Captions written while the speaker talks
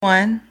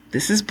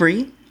This is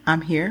Bree.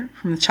 I'm here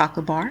from the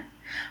Chocolate Bar.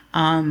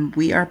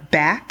 We are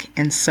back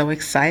and so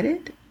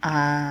excited.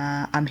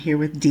 I'm here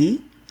with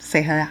Dee.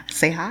 Say hi.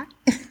 Say hi.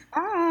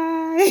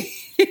 Hi.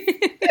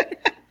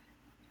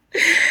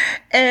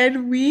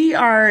 And we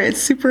are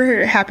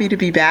super happy to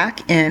be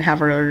back and have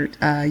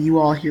you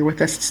all here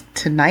with us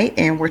tonight.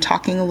 And we're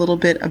talking a little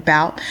bit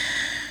about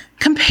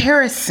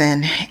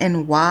comparison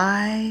and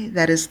why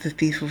that is the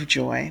thief of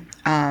joy.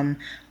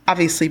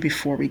 Obviously,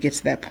 before we get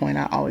to that point,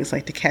 I always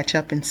like to catch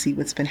up and see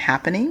what's been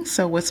happening.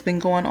 So, what's been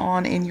going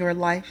on in your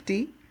life,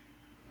 Dee?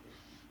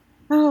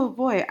 Oh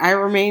boy, I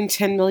remain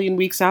 10 million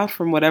weeks out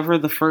from whatever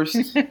the first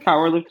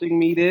powerlifting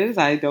meet is.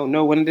 I don't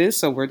know when it is,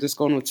 so we're just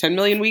going with 10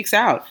 million weeks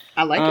out.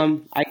 I like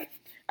it.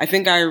 I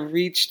think I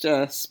reached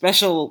a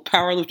special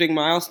powerlifting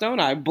milestone.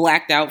 I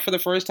blacked out for the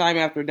first time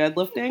after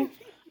deadlifting.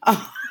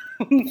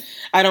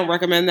 I don't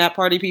recommend that,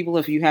 party people.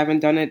 If you haven't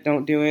done it,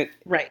 don't do it.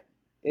 Right.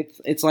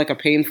 It's like a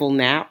painful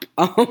nap.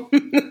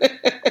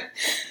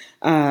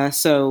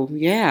 So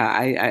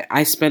yeah,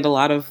 I spent a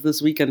lot of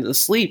this weekend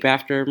asleep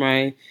after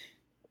my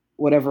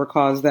whatever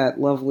caused that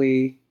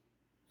lovely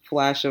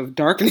flash of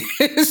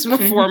darkness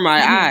before my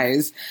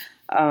eyes.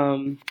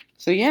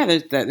 So yeah,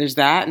 there's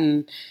that,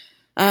 and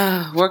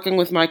working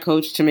with my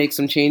coach to make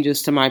some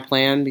changes to my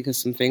plan because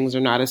some things are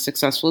not as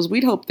successful as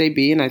we'd hoped they'd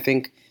be, and I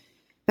think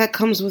that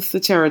comes with the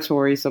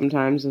territory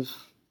sometimes of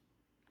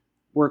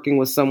working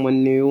with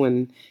someone new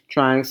and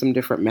trying some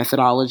different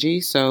methodology.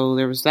 So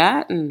there was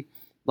that, and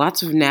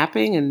lots of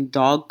napping and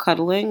dog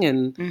cuddling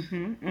and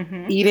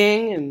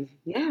eating. And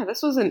yeah,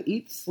 this was an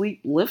eat, sleep,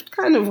 lift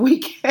kind of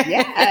weekend.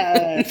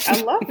 Yes,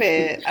 I love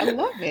it. I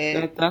love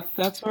it.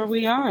 That's where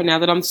we are now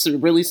that I'm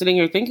really sitting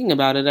here thinking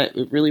about it.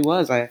 It really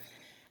was. I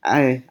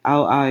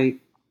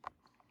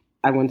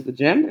went to the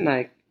gym and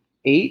I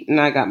ate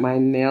and I got my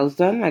nails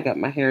done. I got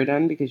my hair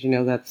done because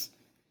that's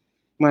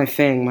my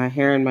thing. My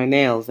hair and my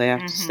nails, they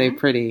have to stay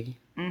pretty.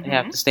 They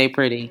have to stay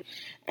pretty.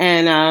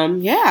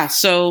 And yeah,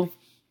 so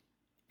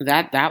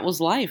that was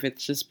life.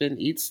 It's just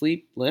been eat,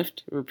 sleep,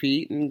 lift,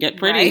 repeat, and get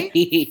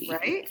pretty.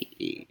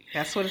 Right?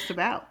 That's what it's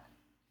about.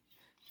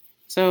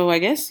 So I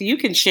guess you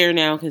can share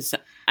now because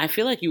I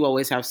feel like you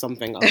always have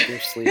something up your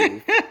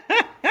sleeve.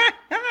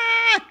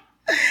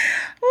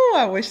 Oh,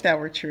 I wish that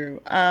were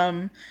true.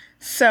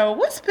 So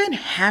what's been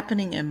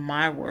happening in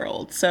my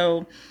world?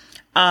 So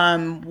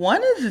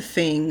one of the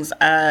things,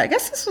 I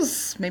guess this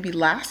was maybe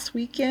last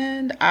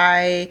weekend,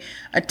 I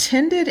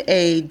attended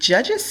a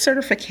judges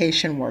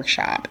certification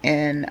workshop.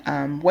 And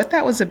what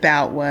that was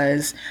about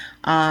was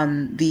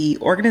the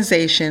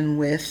organization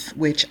with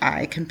which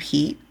I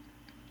compete,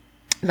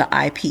 the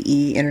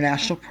IPE,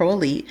 International Pro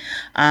Elite,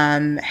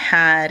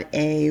 had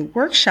a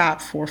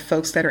workshop for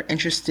folks that are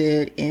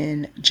interested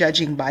in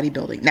judging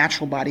bodybuilding,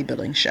 natural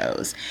bodybuilding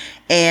shows.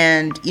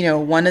 And,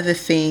 one of the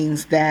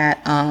things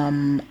that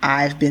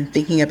I've been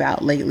thinking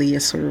about lately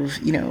is sort of,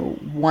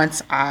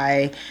 once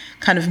I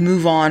kind of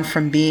move on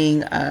from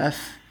being a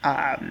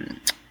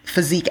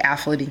physique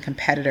athlete and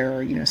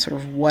competitor,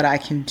 sort of what I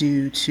can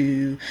do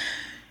to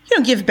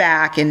give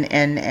back and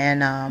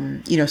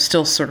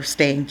still sort of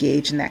stay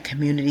engaged in that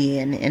community.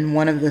 And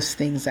one of those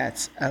things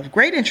that's of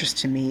great interest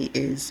to me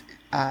is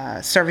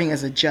serving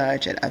as a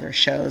judge at other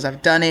shows.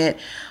 I've done it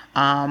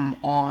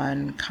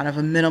on kind of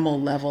a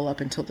minimal level up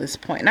until this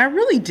point, and I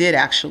really did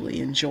actually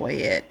enjoy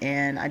it.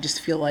 And I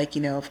just feel like,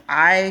 if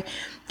I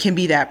can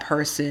be that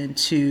person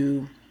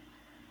to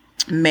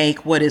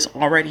make what is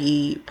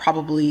already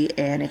probably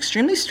an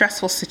extremely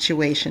stressful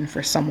situation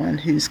for someone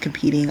who's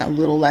competing a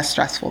little less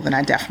stressful, then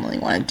I definitely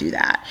want to do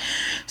that.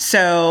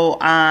 So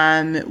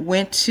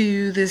went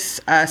to this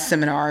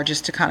seminar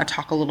just to kind of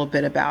talk a little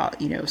bit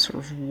about, sort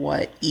of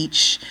what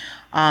each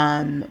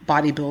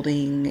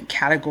bodybuilding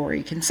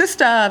category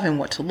consists of and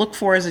what to look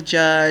for as a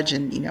judge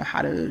and,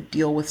 how to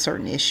deal with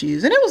certain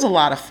issues. And it was a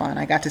lot of fun.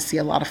 I got to see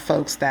a lot of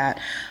folks that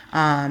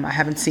I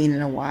haven't seen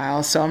in a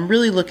while. So I'm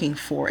really looking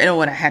for,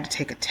 when I had to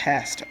take a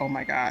test, oh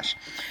my gosh.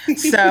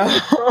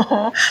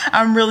 So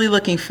I'm really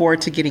looking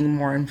forward to getting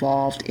more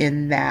involved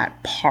in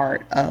that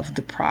part of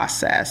the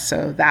process.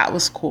 So that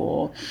was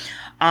cool.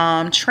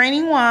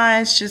 Training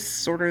wise,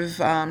 just sort of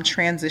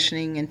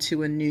transitioning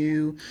into a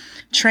new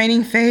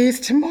training phase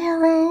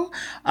tomorrow.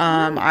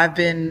 I've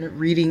been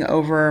reading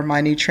over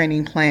my new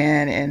training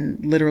plan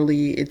and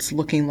literally it's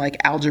looking like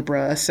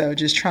algebra. So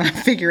just trying to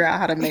figure out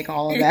how to make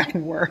all of that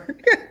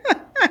work.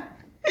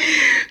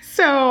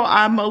 So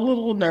I'm a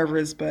little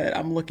nervous, but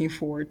I'm looking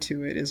forward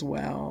to it as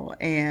well.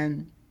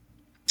 And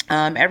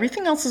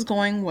everything else is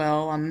going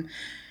well. I'm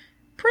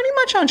pretty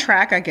much on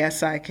track, I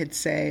guess I could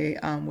say,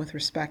 with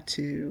respect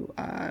to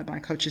my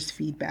coach's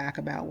feedback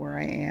about where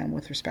I am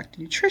with respect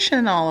to nutrition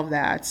and all of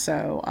that.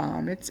 So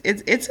it's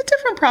a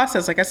different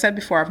process. Like I said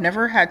before, I've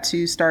never had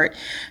to start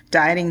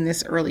dieting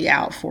this early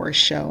out for a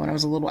show, and I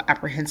was a little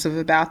apprehensive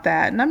about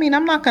that. And I mean,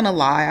 I'm not gonna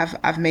lie,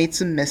 I've made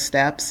some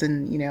missteps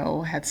and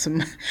had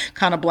some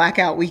kind of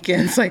blackout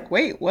weekends. Like,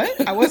 wait,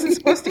 what? I wasn't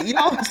supposed to eat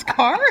all those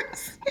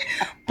carbs?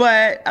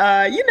 But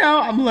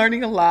I'm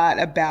learning a lot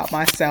about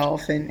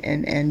myself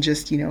and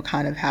just,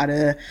 kind of how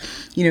to,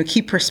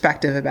 keep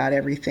perspective about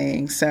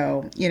everything.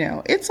 So,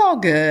 it's all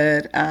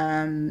good.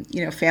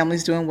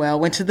 Family's doing well.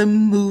 Went to the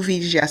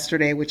movies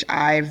yesterday, which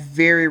I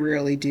very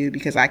rarely do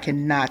because I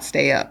cannot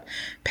stay up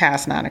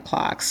past 9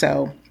 o'clock.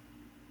 So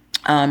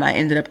I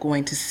ended up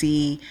going to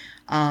see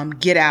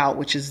Get Out,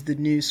 which is the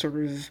new sort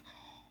of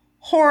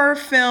horror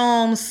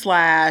film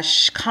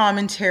slash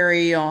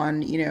commentary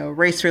on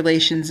race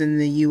relations in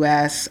the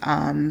U.S.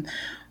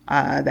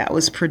 That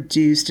was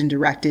produced and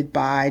directed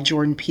by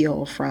Jordan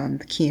Peele from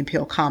the Key and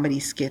Peele comedy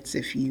skits.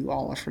 If you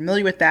all are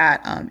familiar with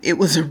that, it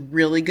was a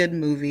really good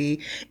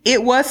movie.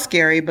 It was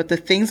scary, but the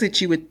things that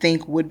you would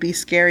think would be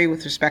scary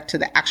with respect to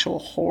the actual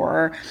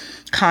horror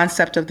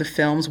concept of the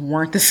films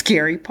weren't the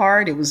scary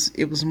part. It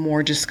was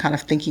more just kind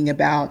of thinking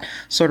about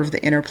sort of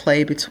the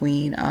interplay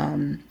between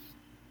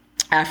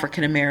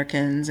African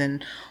Americans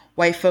and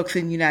white folks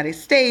in the United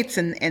States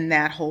and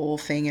that whole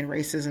thing and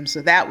racism.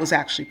 So that was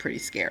actually pretty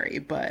scary.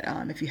 But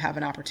if you have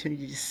an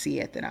opportunity to see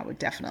it, then I would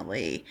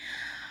definitely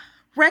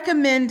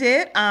recommend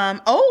it.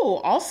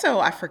 Also,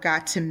 I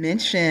forgot to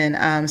mention,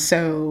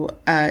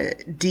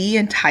 Dee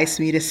enticed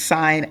me to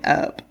sign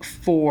up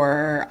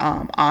for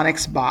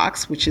Onyx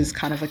Box, which is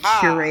kind of a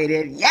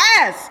curated,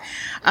 yes!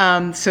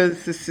 So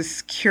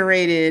this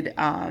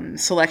curated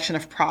selection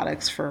of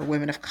products for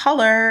women of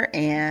color,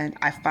 and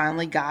I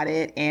finally got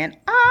it, and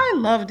I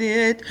loved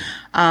it.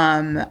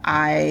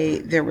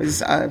 There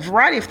was a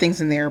variety of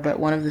things in there, but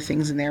one of the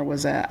things in there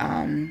was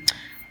a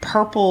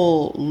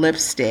purple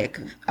lipstick,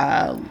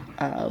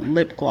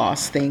 lip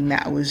gloss thing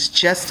that was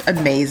just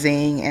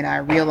amazing. And I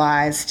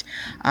realized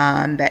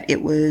that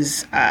it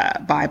was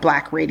by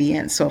Black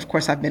Radiance. So of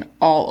course I've been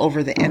all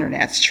over the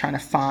internet trying to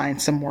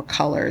find some more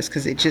colors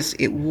because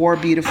it wore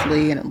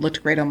beautifully and it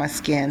looked great on my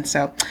skin.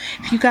 So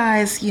if you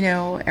guys,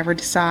 ever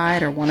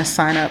decide or want to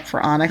sign up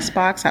for Onyx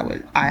Box,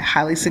 I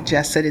highly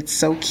suggest it. It's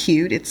so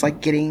cute. It's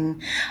like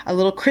getting a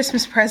little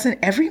Christmas present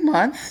every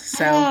month.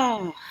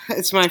 So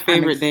it's my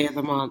favorite day of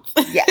the month.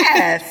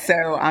 Yes,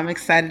 so I'm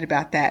excited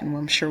about that, and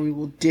I'm sure we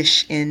will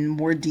dish in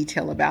more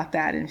detail about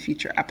that in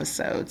future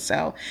episodes.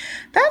 So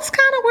that's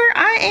kind of where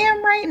I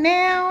am right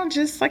now.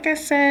 Just like I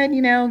said,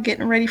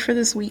 getting ready for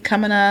this week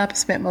coming up.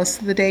 Spent most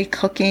of the day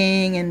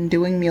cooking and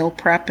doing meal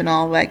prep and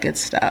all that good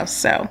stuff.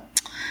 So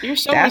you're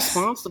so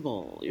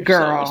responsible.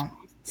 Girl.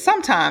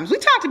 Sometimes we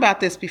talked about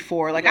this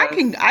before. Like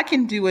yes. I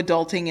can do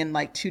adulting in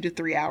like 2 to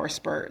 3 hour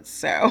spurts.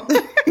 So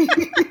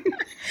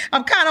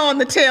I'm kind of on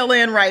the tail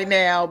end right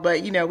now,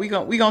 but we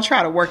gonna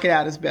try to work it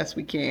out as best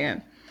we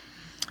can.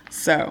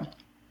 So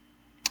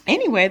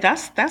anyway,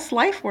 that's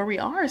life where we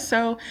are.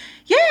 So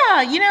yeah,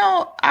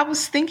 I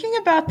was thinking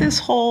about this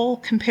whole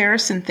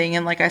comparison thing,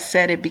 and like I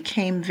said, it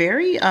became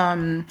very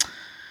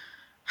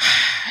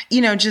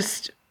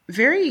just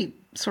very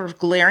sort of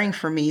glaring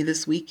for me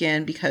this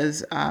weekend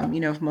because,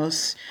 if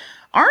most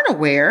aren't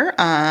aware,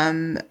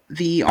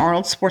 the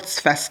Arnold Sports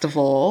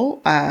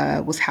Festival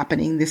was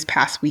happening this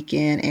past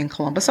weekend in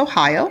Columbus,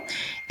 Ohio.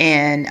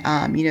 And,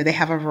 they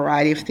have a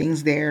variety of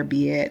things there,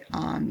 be it,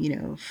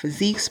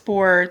 physique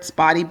sports,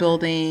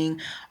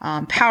 bodybuilding,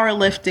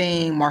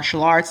 powerlifting,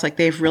 martial arts. Like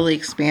they've really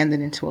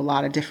expanded into a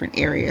lot of different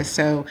areas.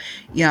 So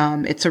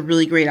it's a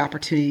really great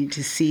opportunity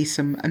to see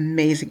some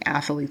amazing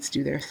athletes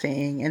do their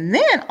thing. And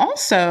then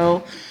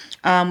also,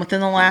 within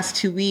the last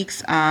 2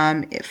 weeks,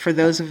 for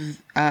those of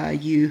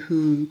you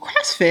who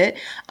CrossFit,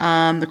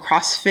 the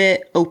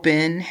CrossFit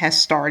Open has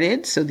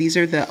started. So these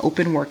are the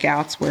open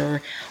workouts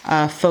where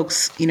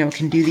folks,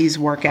 can do these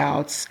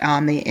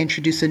workouts. They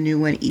introduce a new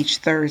one each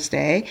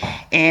Thursday,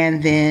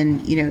 and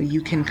then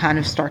you can kind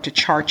of start to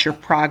chart your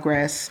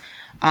progress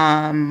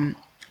online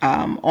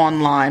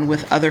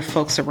with other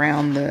folks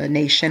around the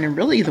nation and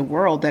really the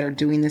world that are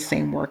doing the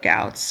same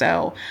workouts.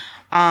 So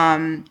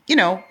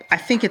I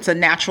think it's a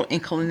natural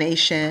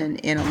inclination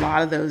in a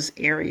lot of those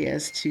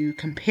areas to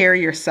compare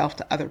yourself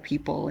to other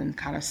people and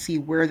kind of see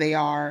where they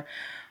are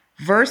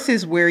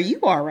versus where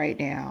you are right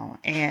now.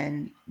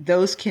 And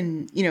those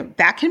can,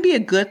 that can be a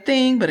good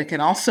thing, but it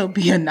can also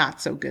be a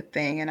not so good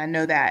thing. And I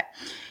know that,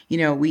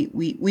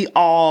 we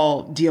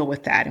all deal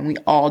with that and we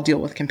all deal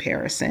with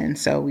comparison.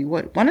 So we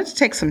wanted to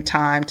take some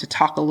time to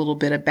talk a little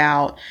bit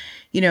about,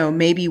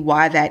 maybe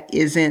why that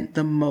isn't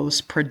the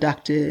most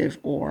productive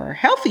or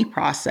healthy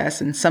process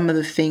and some of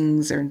the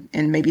things and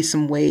maybe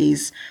some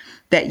ways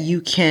that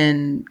you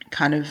can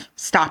kind of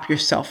stop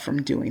yourself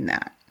from doing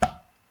that.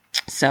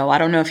 So I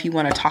don't know if you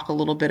want to talk a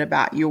little bit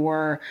about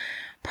your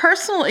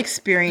personal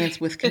experience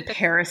with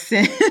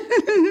comparison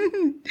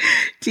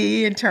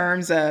in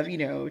terms of,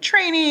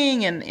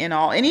 training and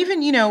all, and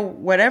even,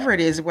 whatever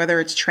it is, whether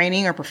it's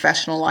training or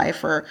professional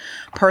life or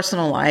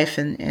personal life.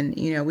 And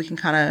we can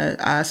kind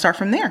of start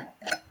from there.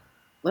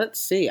 Let's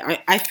see.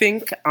 I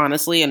think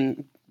honestly,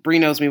 and Bree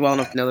knows me well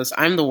enough to know this,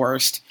 I'm the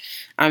worst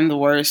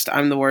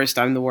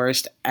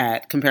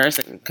at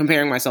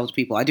comparing myself to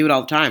people. I do it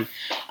all the time.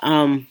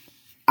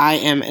 I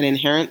am an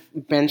inherent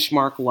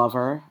benchmark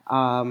lover,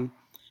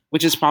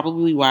 which is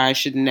probably why I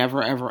should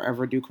never, ever,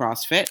 ever do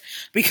CrossFit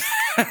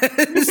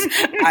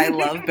I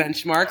love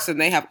benchmarks, and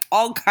they have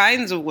all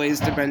kinds of ways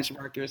to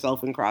benchmark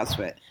yourself in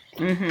CrossFit.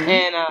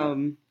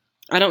 And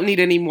I don't need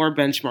any more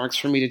benchmarks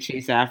for me to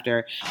chase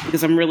after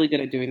because I'm really good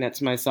at doing that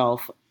to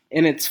myself.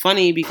 And it's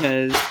funny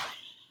because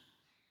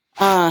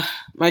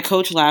my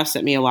coach laughs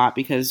at me a lot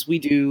because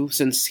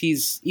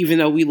even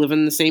though we live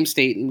in the same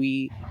state and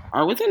we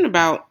are within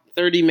about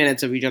 30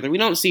 minutes of each other, we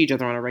don't see each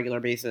other on a regular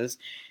basis.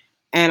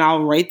 And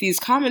I'll write these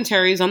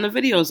commentaries on the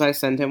videos I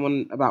send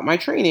him about my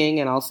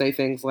training, and I'll say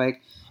things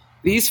like,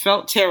 these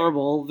felt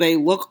terrible, they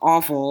look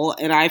awful,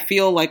 and I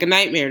feel like a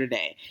nightmare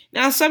today.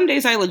 Now, some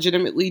days I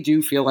legitimately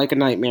do feel like a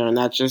nightmare, and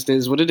that just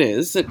is what it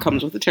is. It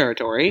comes with the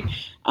territory.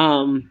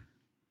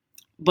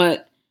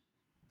 But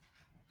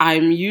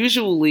I'm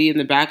usually in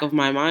the back of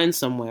my mind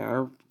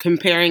somewhere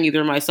comparing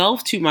either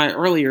myself to my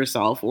earlier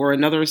self or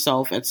another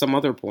self at some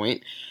other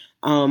point,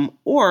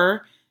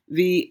 or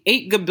the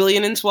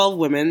 8,012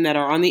 women that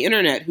are on the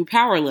internet who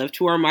powerlift,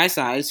 who are my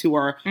size, who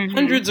are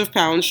hundreds of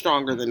pounds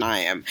stronger than I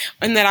am,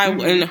 and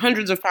and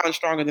hundreds of pounds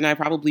stronger than I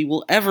probably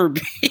will ever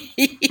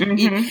be.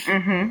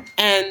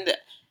 And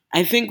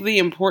I think the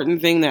important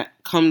thing that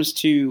comes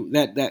to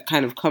that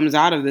kind of comes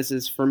out of this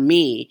is, for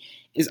me,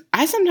 is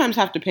I sometimes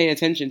have to pay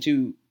attention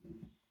to,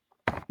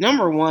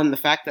 number one, the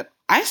fact that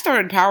I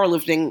started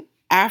powerlifting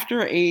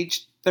after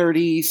age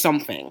 30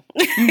 something.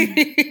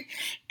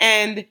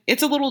 And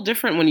it's a little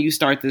different when you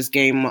start this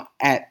game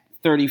at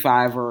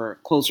 35 or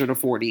closer to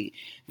 40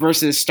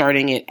 versus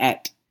starting it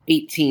at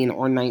 18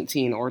 or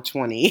 19 or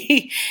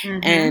 20.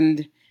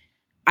 And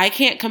I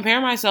can't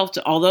compare myself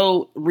to,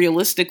 although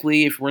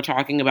realistically, if we're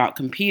talking about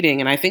competing,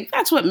 and I think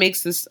that's what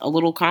makes this a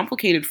little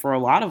complicated for a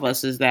lot of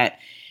us, is that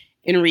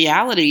in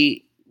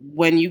reality,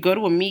 when you go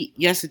to a meet,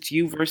 yes, it's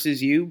you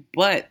versus you,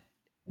 but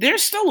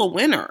there's still a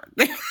winner.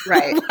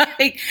 Right.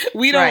 Like,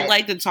 we don't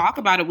like to talk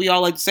about it. We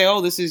all like to say,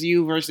 oh, this is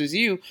you versus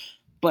you.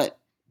 But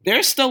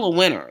there's still a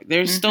winner.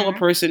 There's still a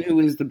person who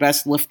is the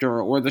best lifter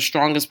or the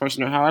strongest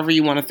person, or however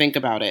you want to think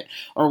about it,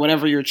 or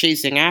whatever you're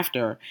chasing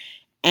after.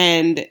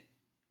 And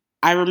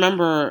I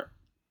remember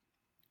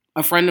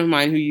a friend of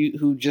mine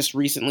who just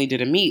recently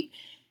did a meet.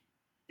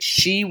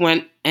 She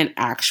went and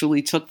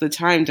actually took the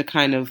time to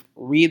kind of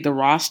read the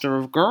roster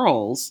of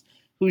girls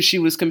who she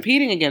was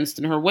competing against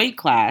in her weight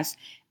class.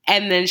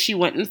 And then she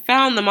went and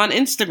found them on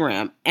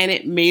Instagram, and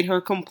it made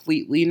her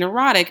completely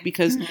neurotic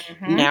because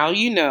now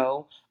you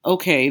know,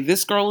 okay,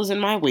 this girl is in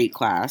my weight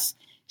class.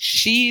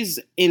 She's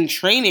in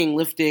training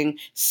lifting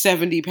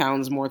 70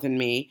 pounds more than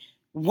me.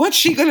 What's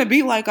she going to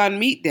be like on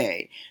meet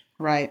day?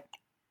 Right.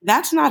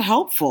 That's not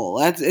helpful.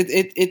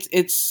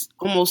 It's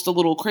almost a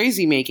little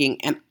crazy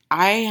making. And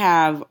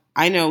I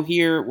know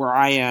here where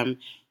I am,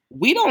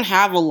 we don't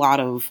have a lot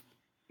of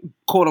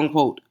quote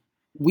unquote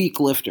weak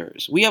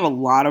lifters. We have a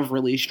lot of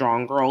really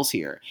strong girls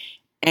here.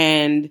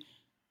 And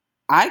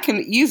I can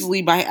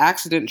easily by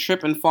accident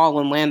trip and fall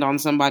and land on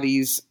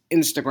somebody's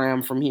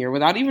Instagram from here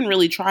without even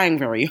really trying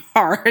very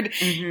hard.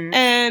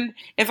 And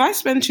if I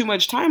spend too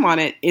much time on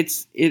it,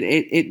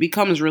 it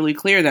becomes really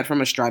clear that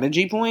from a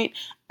strategy point,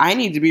 I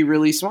need to be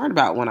really smart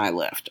about when I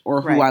lift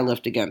or who I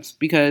lift against,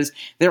 because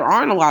there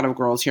aren't a lot of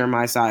girls here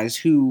my size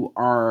who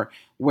are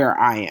where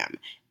I am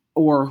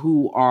or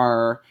who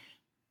are,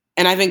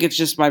 and I think it's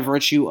just by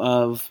virtue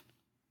of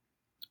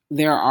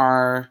there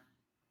are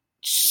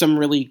some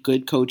really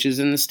good coaches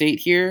in the state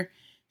here.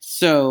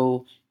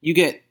 So you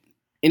get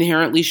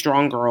inherently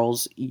strong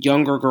girls,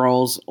 younger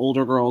girls,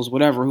 older girls,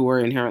 whatever, who are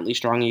inherently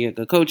strong. You get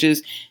good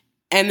coaches.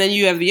 And then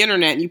you have the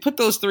internet, and you put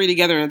those three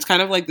together, and it's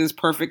kind of like this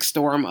perfect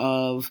storm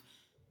of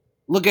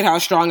look at how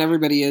strong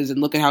everybody is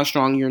and look at how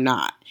strong you're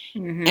not.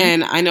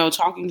 And I know,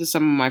 talking to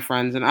some of my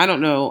friends, and I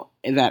don't know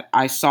that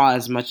I saw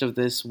as much of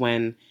this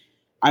when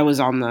I was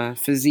on the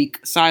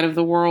physique side of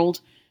the world,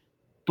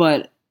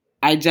 but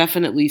I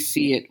definitely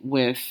see it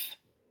with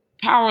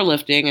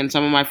powerlifting and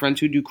some of my friends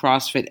who do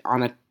CrossFit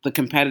on the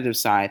competitive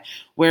side,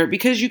 where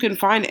because you can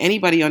find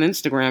anybody on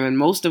Instagram, and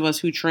most of us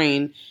who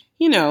train,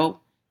 you know,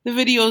 the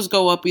videos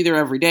go up either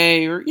every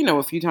day or, you know,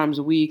 a few times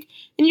a week,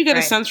 and you get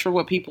a sense for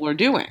what people are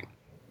doing.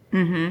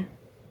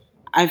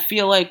 I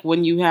feel like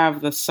when you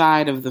have the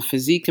side of the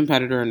physique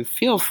competitor, and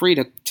feel free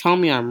to tell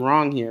me I'm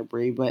wrong here,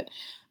 Brie, but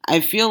I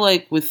feel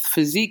like with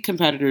physique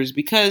competitors,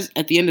 because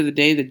at the end of the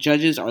day, the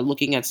judges are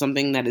looking at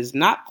something that is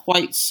not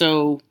quite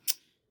so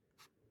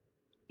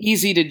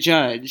easy to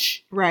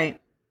judge.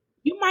 Right.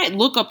 You might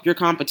look up your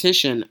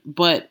competition,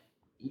 but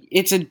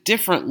it's a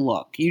different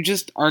look. You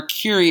just are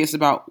curious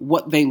about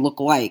what they look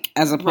like,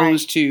 as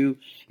opposed to,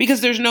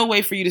 because there's no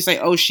way for you to say,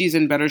 oh, she's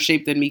in better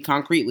shape than me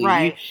concretely.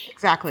 Right.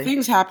 Exactly.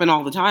 Things happen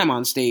all the time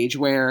on stage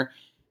where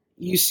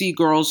you see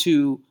girls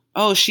who,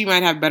 oh, she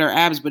might have better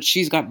abs, but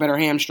she's got better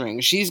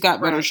hamstrings. She's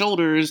got better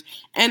shoulders.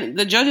 And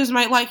the judges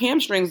might like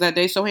hamstrings that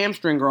day, so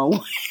hamstring girl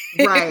wins.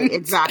 Right,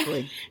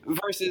 exactly.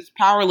 Versus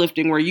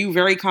powerlifting, where you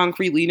very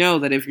concretely know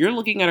that if you're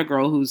looking at a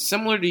girl who's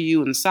similar to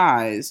you in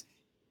size,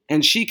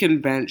 and she can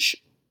bench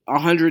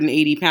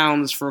 180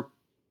 pounds for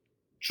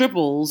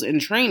triples in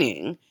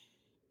training,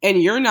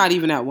 and you're not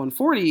even at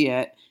 140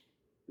 yet,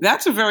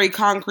 that's a very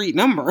concrete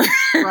number.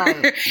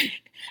 Right.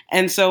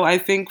 And so I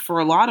think for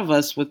a lot of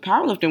us with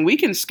powerlifting, we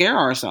can scare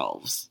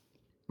ourselves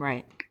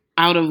Right.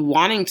 out of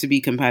wanting to be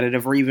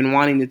competitive or even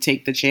wanting to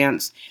take the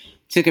chance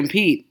to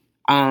compete.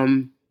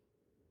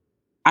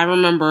 I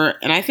remember,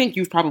 and I think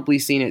you've probably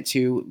seen it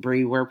too,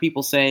 Brie, where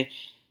people say,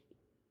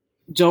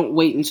 don't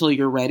wait until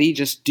you're ready,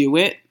 just do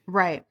it.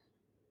 Right.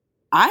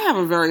 I have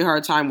a very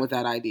hard time with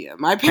that idea.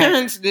 My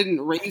parents didn't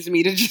raise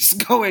me to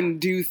just go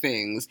and do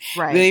things.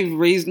 Right. They've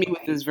raised me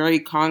with this very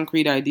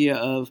concrete idea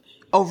of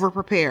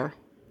over-prepare.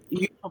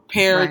 You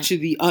prepare to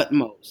the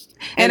utmost.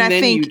 And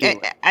then you do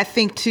it. I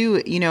think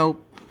too,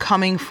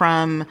 coming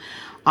from,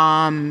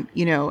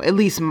 at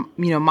least,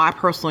 my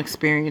personal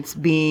experience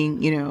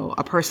being,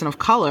 a person of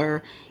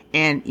color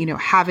and,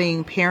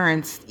 having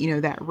parents,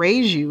 that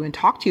raise you and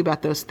talk to you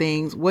about those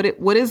things.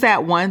 What is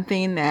that one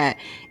thing that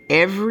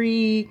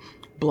every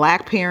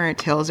Black parent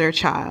tells their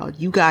child?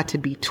 You got to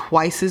be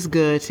twice as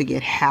good to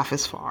get half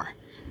as far.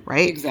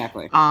 Right?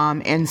 Exactly.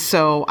 And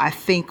so I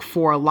think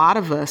for a lot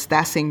of us,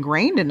 that's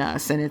ingrained in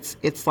us. And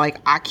it's like,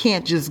 I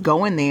can't just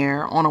go in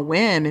there on a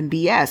whim and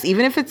BS,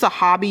 even if it's a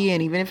hobby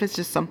and even if it's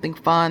just something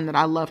fun that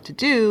I love to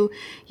do,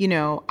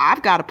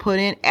 I've got to put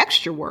in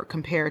extra work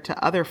compared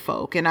to other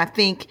folk. And I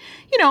think,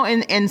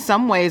 in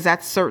some ways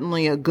that's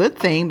certainly a good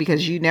thing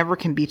because you never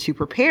can be too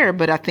prepared.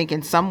 But I think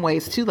in some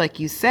ways too, like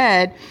you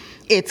said,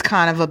 it's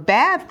kind of a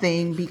bad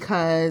thing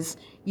because,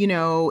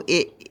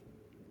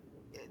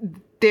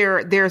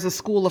 there's a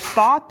school of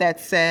thought that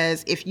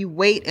says if you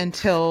wait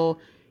until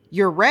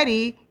you're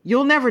ready,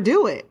 you'll never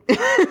do it.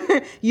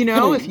 If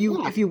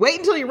you wait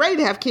until you're ready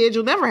to have kids,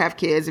 you'll never have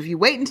kids. If you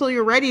wait until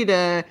you're ready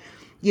to,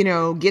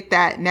 get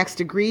that next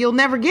degree, you'll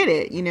never get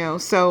it.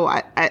 So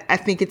I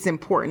think it's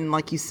important,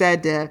 like you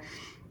said, to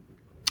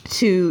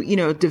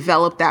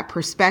develop that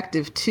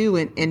perspective too,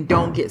 and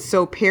don't get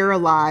so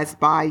paralyzed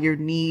by your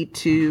need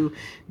to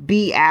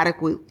be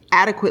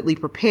adequately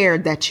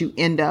prepared that you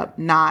end up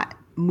not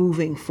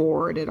moving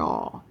forward at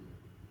all.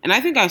 And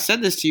I think I've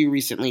said this to you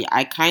recently.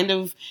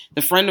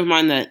 The friend of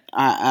mine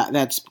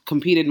that's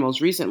competed most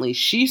recently,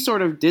 she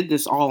sort of did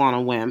this all on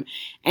a whim.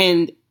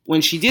 And when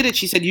she did it,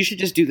 she said, you should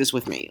just do this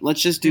with me.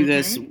 Let's just do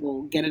this.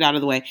 We'll get it out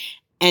of the way.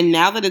 And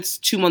now that it's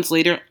 2 months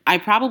later, I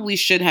probably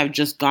should have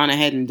just gone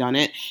ahead and done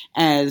it,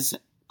 as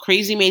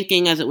crazy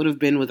making as it would have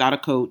been without a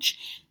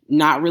coach.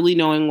 Not really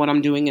knowing what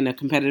I'm doing in a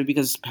competitive,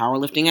 because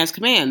powerlifting has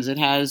commands. It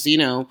has,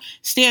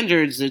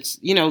 standards. It's,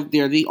 there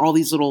are all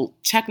these little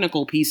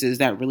technical pieces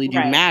that really do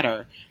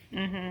matter.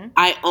 Mm-hmm.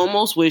 I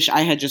almost wish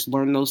I had just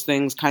learned those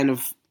things kind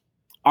of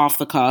off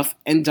the cuff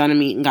and done a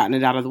meet and gotten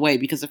it out of the way.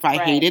 Because if I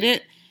hated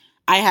it,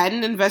 I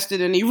hadn't invested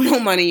any real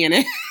money in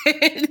it.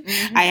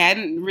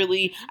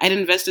 Mm-hmm. I'd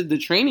invested the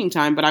training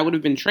time, but I would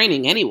have been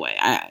training anyway.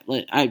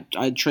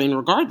 I'd train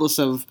regardless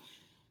of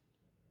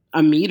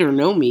a meet or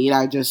no meet.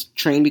 I just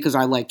train because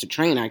I like to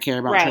train. I care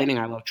about training.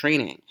 I love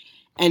training.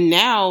 And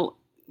now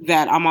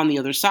that I'm on the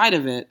other side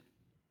of it,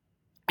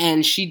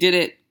 and she did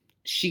it,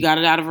 she got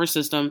it out of her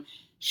system.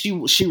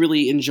 She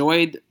really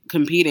enjoyed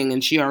competing,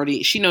 and she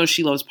knows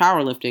she loves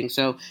powerlifting.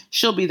 So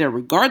she'll be there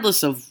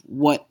regardless of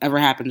whatever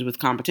happens with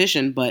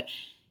competition, but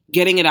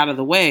getting it out of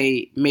the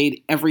way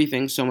made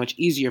everything so much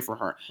easier for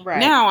her. Right.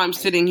 Now I'm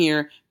sitting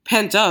here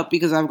pent up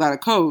because I've got a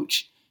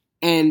coach,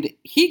 and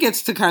he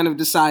gets to kind of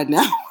decide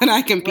now when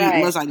I compete,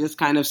 unless I just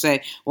kind of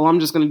say, well, I'm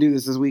just going to do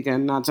this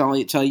weekend, not tell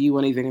you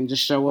anything, and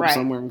just show up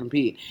somewhere and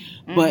compete.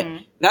 Mm-hmm. But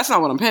that's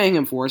not what I'm paying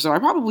him for, so I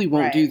probably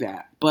won't do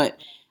that. But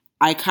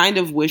I kind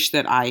of wish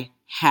that I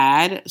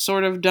had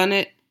sort of done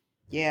it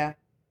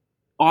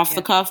off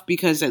the cuff,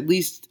 because at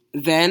least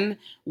then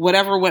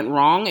whatever went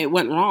wrong, it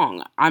went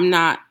wrong. I'm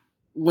not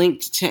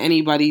linked to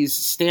anybody's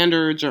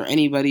standards or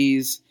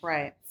anybody's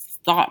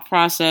thought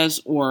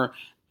process, or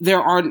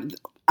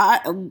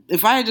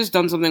if I had just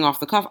done something off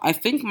the cuff, I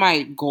think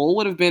my goal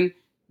would have been,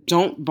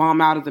 don't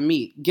bomb out of the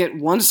meet. Get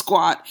one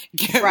squat,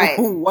 get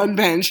one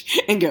bench,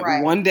 and get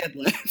one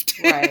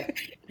deadlift. Right.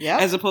 Yeah.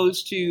 As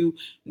opposed to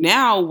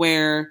now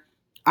where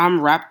I'm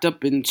wrapped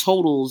up in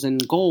totals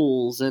and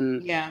goals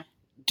and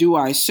do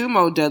I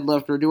sumo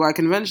deadlift or do I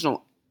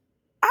conventional?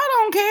 I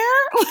don't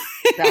care.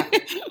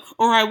 Exactly.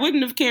 Or I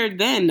wouldn't have cared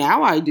then.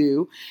 Now I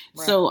do.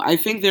 Right. So I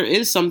think there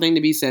is something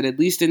to be said, at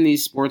least in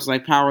these sports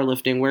like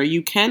powerlifting, where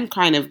you can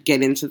kind of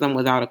get into them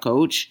without a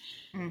coach,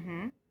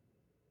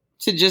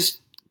 to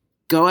just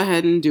go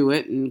ahead and do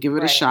it and give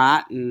it a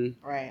shot. And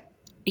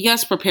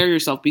yes, prepare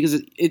yourself, because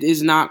it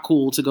is not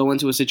cool to go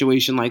into a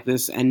situation like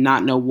this and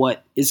not know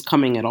what is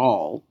coming at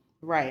all.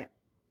 Right.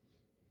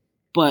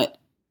 But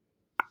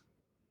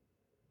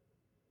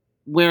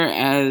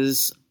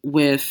whereas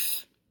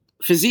with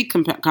physique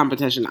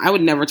competition, I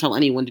would never tell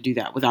anyone to do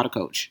that without a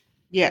coach.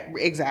 Yeah,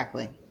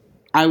 exactly.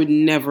 I would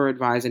never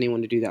advise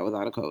anyone to do that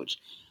without a coach.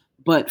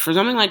 But for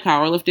something like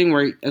powerlifting,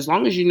 where as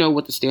long as you know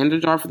what the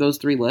standards are for those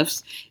 3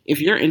 lifts, if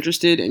you're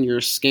interested and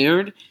you're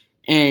scared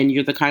and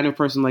you're the kind of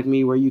person like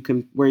me where you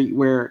can,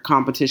 where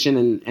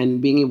competition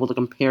and being able to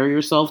compare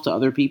yourself to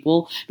other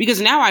people, because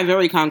now I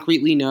very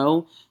concretely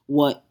know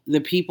what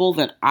the people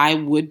that I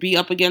would be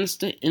up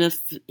against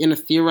in a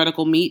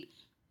theoretical meet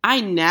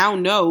I now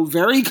know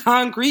very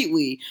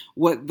concretely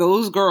what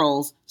those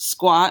girls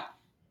squat,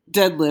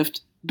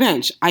 deadlift,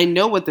 bench. I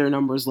know what their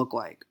numbers look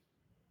like.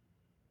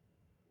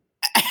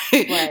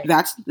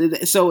 Right.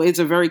 So it's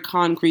a very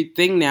concrete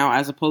thing now,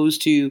 as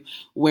opposed to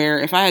where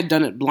if I had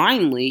done it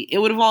blindly, it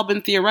would have all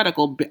been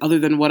theoretical, other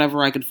than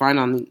whatever I could find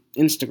on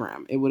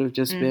Instagram. It would have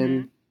just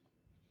been,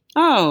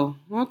 oh,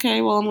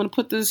 okay, well, I'm going to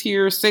put this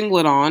here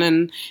singlet on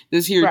and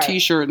this here Right.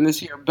 t-shirt and this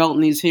here belt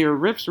and these here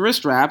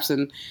wrist wraps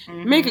and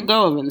make a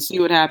go of it and see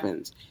what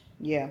happens.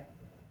 Yeah.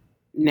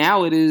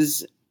 Now it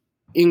is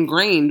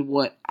ingrained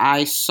what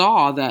I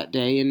saw that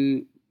day,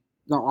 and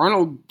the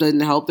Arnold didn't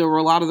help. There were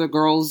a lot of the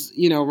girls,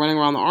 running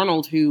around the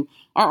Arnold who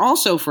are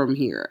also from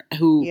here,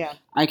 who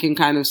I can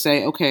kind of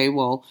say, okay,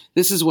 well,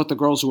 this is what the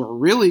girls who are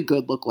really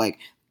good look like.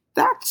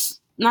 That's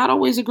not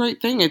always a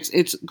great thing.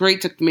 It's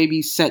great to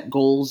maybe set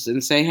goals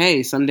and say,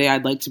 hey, someday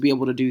I'd like to be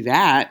able to do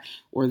that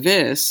or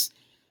this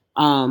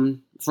for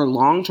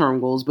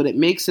long-term goals, but it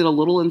makes it a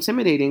little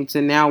intimidating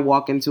to now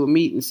walk into a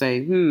meet and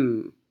say,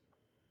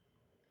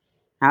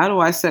 how do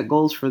I set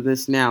goals for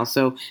this now?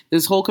 So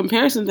this whole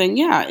comparison thing,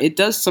 it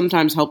does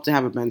sometimes help to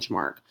have a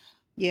benchmark.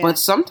 Yeah. But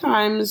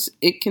sometimes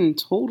it can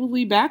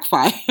totally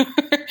backfire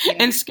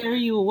and scare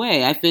you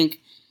away. I think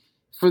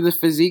for the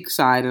physique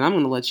side, and I'm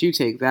going to let you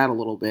take that a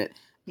little bit,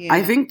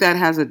 I think that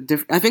has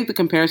I think the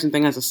comparison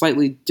thing has a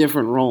slightly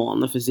different role on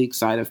the physique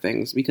side of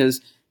things,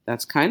 because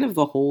that's kind of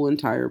the whole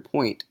entire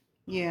point.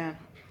 Yeah.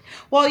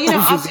 Well,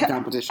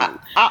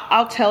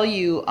 I'll tell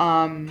you,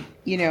 I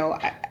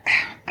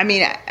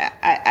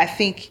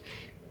think,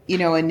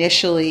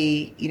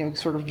 initially,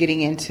 sort of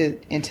getting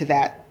into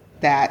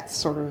that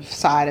sort of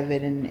side of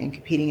it and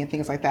competing and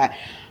things like that,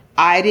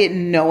 I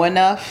didn't know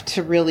enough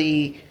to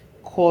really,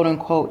 quote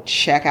unquote,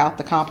 check out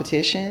the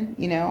competition.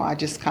 I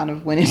just kind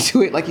of went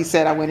into it, like you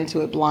said, I went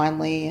into it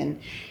blindly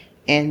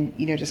and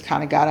just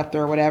kind of got up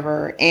there or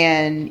whatever.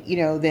 And,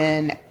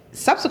 then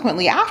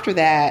subsequently after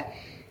that,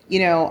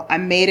 I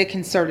made a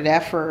concerted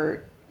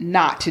effort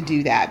not to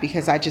do that,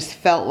 because I just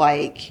felt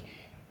like,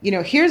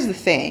 here's the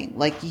thing,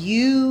 like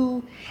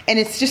and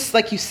it's just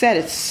like you said,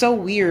 it's so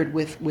weird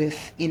with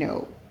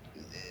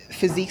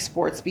physique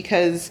sports,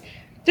 because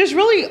there's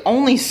really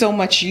only so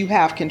much you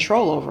have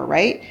control over,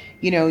 right?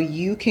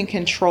 You can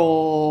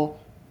control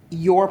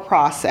your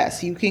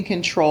process. You can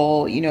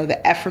control,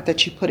 the effort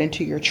that you put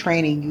into your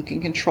training. You can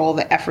control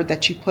the effort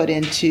that you put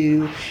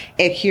into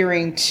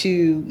adhering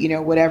to,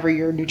 whatever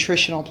your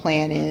nutritional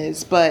plan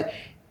is. But,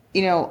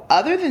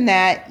 other than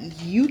that,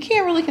 you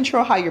can't really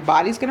control how your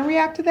body's going to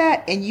react to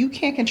that. And you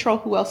can't control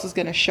who else is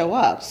going to show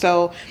up.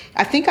 So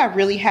I think I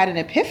really had an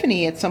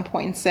epiphany at some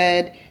point and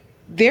said,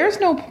 there's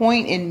no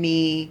point in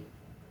me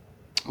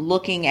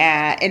looking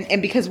at,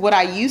 and because what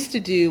I used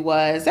to do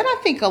was, and I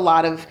think a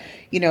lot of,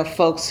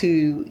 folks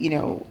who,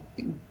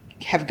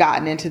 have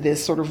gotten into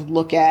this sort of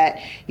look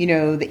at, the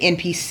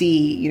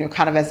NPC,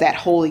 kind of as that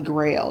holy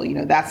grail,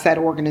 that's that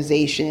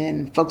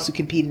organization, folks who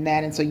compete in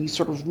that. And so you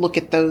sort of look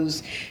at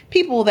those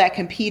people that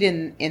compete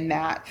in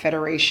that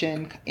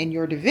federation in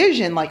your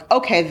division, like,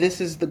 okay, this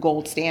is the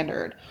gold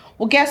standard.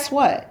 Well, guess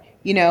what?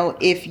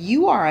 If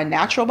you are a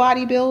natural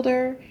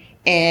bodybuilder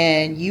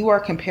and you are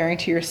comparing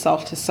to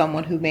yourself to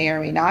someone who may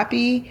or may not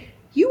be,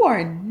 you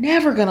are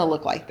never going to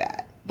look like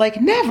that.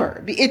 Like,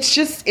 never. It's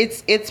just,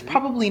 it's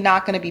probably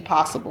not going to be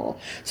possible.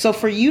 So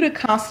for you to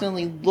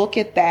constantly look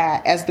at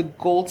that as the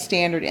gold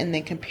standard and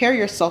then compare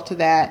yourself to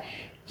that,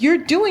 you're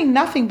doing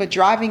nothing but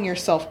driving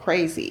yourself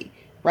crazy,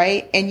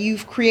 right? And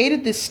you've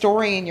created this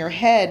story in your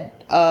head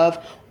of,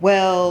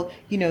 well,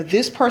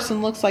 this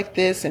person looks like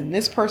this and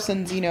this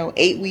person's,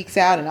 8 weeks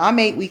out and I'm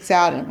 8 weeks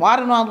out, and why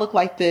don't I look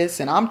like this,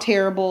 and I'm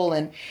terrible,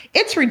 and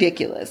it's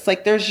ridiculous.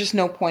 Like, there's just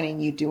no point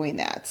in you doing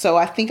that. So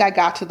I think I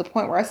got to the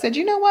point where I said,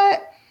 you know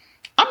what?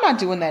 I'm not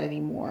doing that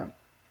anymore.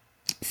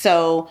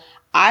 So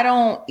I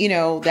don't,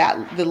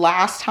 that the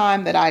last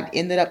time that I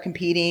ended up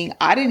competing,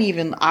 I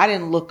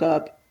didn't look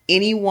up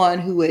anyone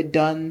who had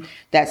done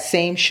that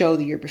same show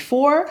the year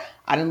before.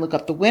 I didn't look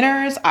up the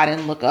winners. I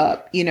didn't look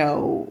up,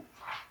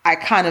 I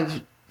kind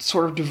of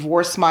sort of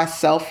divorced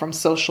myself from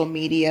social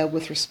media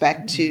with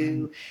respect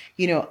to,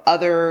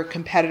 other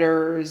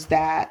competitors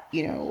that,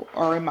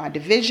 are in my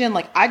division.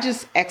 Like, I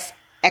just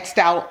X'd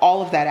out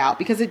all of that out,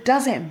 because it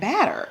doesn't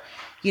matter.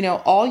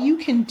 All you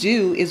can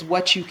do is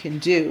what you can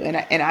do.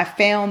 And I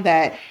found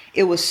that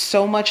it was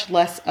so much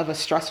less of a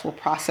stressful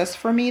process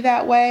for me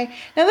that way.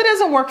 Now, that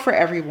doesn't work for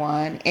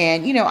everyone.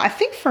 And, I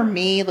think for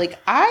me, like,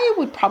 I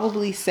would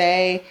probably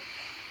say,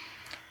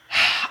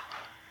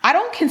 I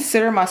don't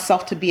consider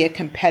myself to be a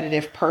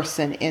competitive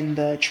person in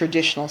the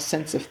traditional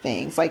sense of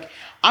things. Like,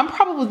 I'm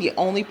probably the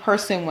only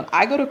person, when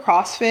I go to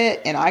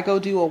CrossFit and I go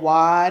do a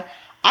WOD,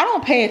 I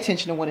don't pay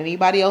attention to what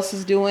anybody else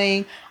is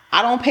doing.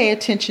 I don't pay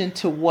attention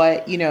to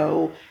what,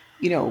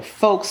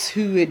 folks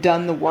who had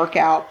done the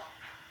workout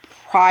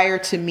prior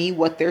to me,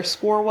 what their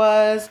score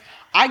was.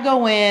 I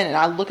go in and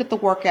I look at the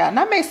workout and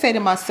I may say to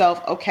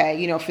myself,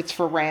 okay, if it's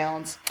for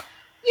rounds,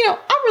 I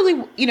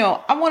really,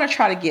 I want to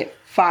try to get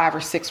 5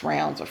 or 6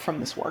 rounds from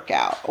this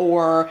workout,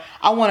 or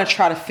I want to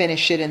try to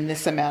finish it in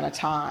this amount of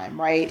time,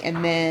 right?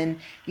 And then,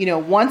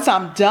 once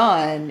I'm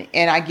done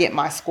and I get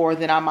my score,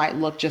 then I might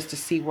look just to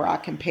see where I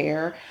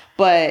compare.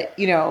 But,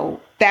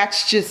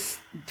 that's just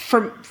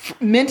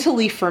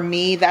mentally for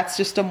me, that's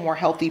just a more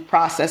healthy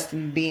process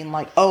than being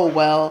like, oh,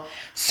 well,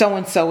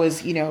 so-and-so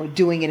is,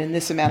 doing it in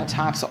this amount of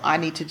time, so I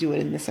need to do it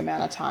in this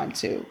amount of time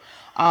too.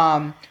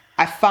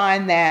 I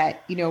find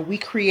that, we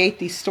create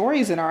these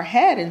stories in our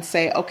head and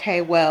say,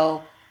 okay,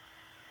 well,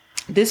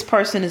 this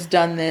person has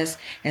done this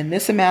in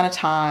this amount of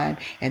time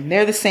and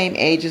they're the same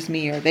age as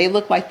me, or they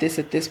look like this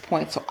at this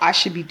point, so I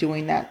should be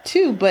doing that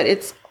too. But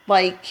it's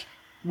like,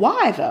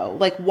 why though?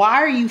 Like, why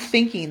are you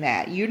thinking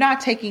that? You're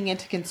not taking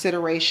into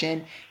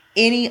consideration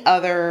any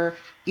other,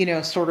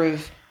 sort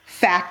of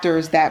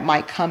factors that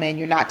might come in.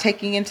 You're not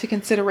taking into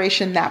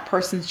consideration that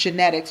person's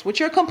genetics, which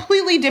are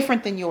completely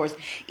different than yours.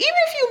 Even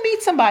if you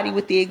meet somebody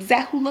with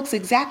who looks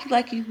exactly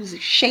like you, who's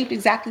shaped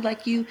exactly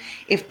like you,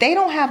 if they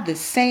don't have the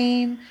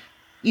same,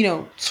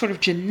 sort of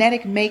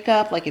genetic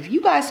makeup, like if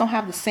you guys don't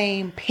have the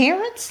same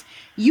parents,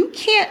 you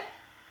can't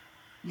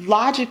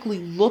logically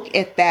look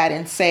at that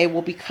and say,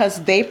 well,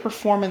 because they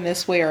perform in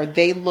this way or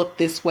they look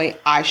this way,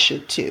 I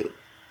should too.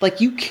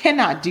 Like, you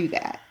cannot do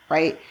that,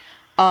 right?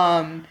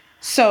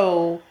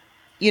 So,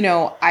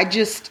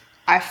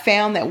 I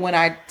found that when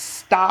I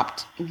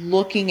stopped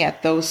looking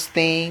at those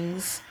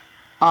things,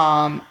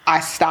 I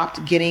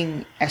stopped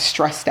getting as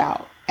stressed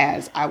out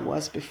as I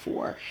was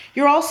before.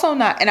 You're also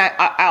not, and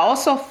I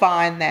also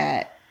find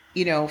that,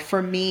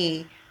 for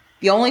me,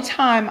 the only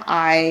time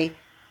I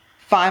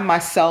find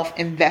myself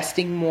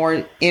investing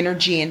more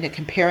energy into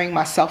comparing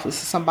myself with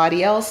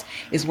somebody else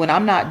is when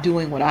I'm not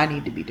doing what I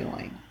need to be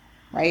doing,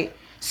 right?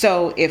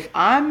 So if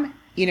I'm,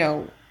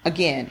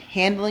 again,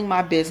 handling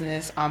my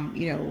business,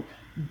 I'm,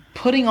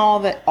 putting all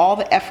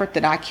the effort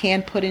that I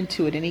can put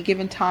into at any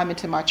given time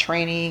into my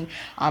training,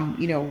 I'm,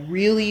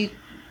 really,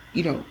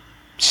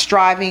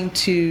 striving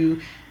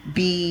to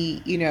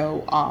be,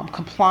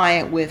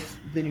 compliant with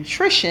the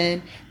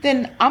nutrition,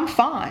 then I'm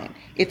fine.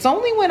 It's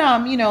only when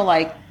I'm,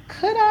 like,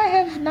 could I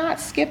have not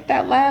skipped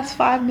that last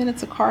 5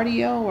 minutes of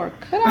cardio, or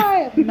could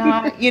I have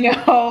not, I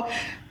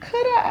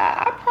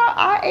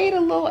ate a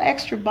little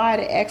extra bite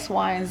of X,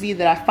 Y, and Z,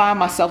 that I find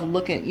myself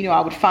looking,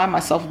 I would find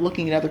myself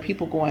looking at other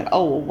people going,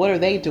 oh, well, what are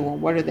they doing?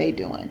 What are they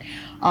doing?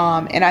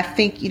 And I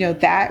think,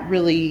 that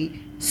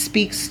really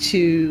speaks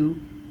to,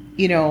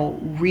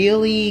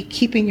 really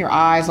keeping your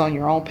eyes on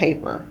your own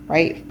paper,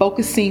 right?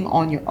 Focusing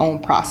on your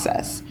own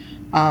process.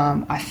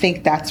 I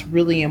think that's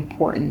really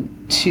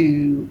important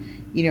to,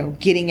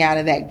 getting out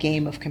of that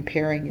game of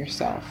comparing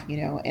yourself,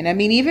 and I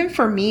mean, even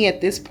for me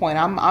at this point,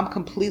 I'm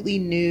completely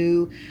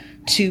new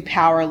to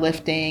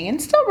powerlifting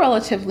and still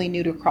relatively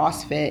new to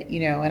CrossFit,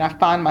 and I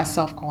find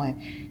myself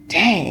going,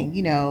 dang,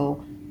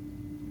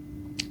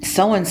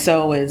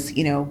 so-and-so is,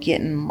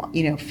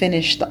 getting,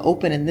 finished the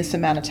open in this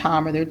amount of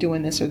time, or they're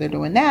doing this or they're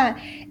doing that,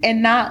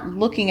 and not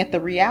looking at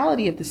the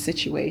reality of the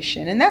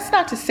situation. And that's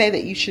not to say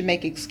that you should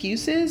make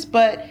excuses,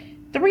 but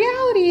the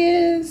reality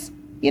is,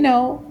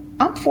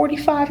 I'm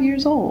 45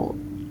 years old.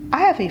 I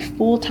have a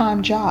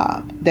full-time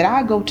job that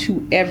I go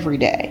to every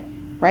day,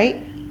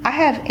 right? I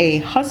have a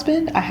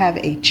husband, I have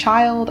a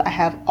child, I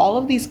have all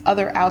of these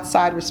other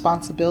outside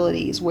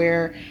responsibilities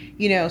where,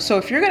 so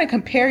if you're going to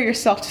compare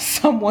yourself to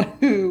someone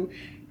who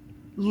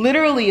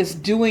literally is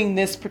doing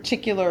this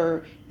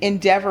particular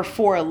endeavor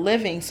for a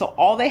living, so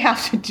all they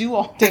have to do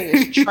all day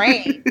is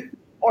train,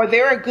 or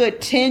they're a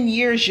good 10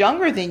 years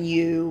younger than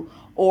you,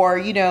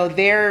 or,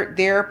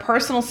 their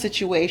personal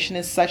situation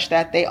is such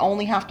that they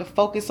only have to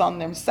focus on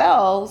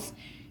themselves,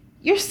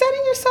 you're setting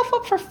yourself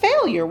up for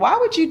failure. Why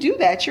would you do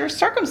that? Your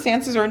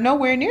circumstances are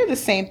nowhere near the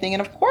same thing. And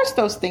of course,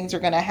 those things are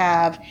going to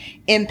have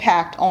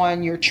impact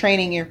on your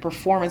training, your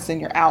performance, and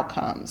your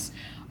outcomes.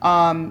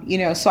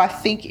 So I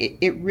think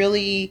it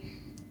really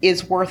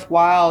is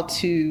worthwhile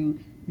to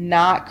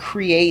not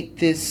create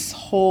this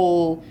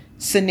whole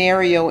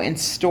scenario and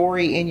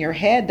story in your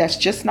head that's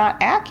just not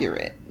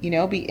accurate,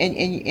 you're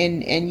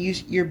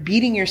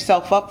beating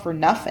yourself up for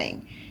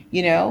nothing.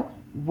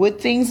 Would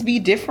things be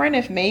different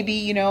if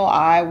maybe,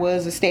 I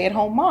was a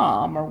stay-at-home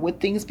mom, or would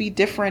things be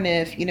different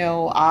if,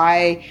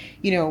 I,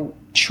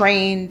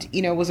 trained,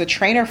 was a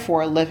trainer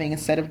for a living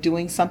instead of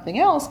doing something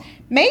else?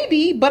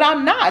 Maybe, but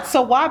I'm not.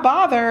 So why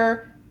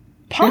bother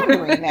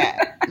pondering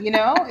that?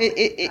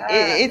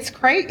 It's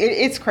crazy.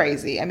 It's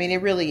crazy. I mean,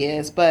 it really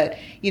is. But,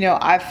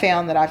 I've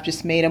found that I've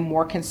just made a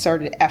more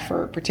concerted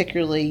effort,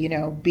 particularly,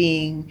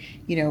 being,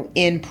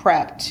 in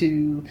prep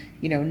to,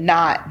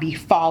 not be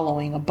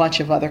following a bunch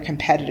of other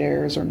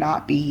competitors, or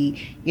not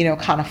be,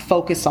 kind of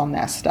focus on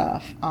that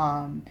stuff.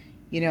 And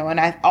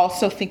I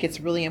also think it's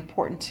really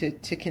important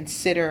to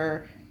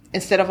consider,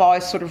 instead of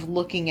always sort of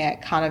looking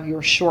at kind of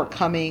your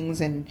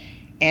shortcomings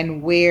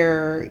and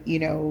where,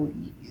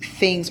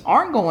 things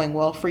aren't going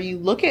well for you,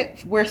 look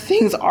at where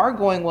things are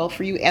going well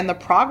for you and the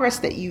progress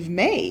that you've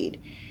made.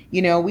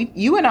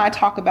 You and I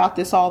talk about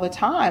this all the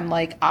time.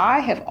 Like, I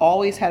have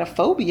always had a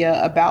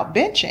phobia about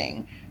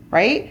benching,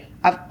 right?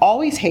 I've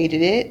always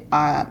hated it.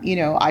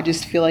 I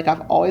just feel like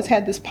I've always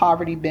had this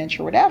poverty bench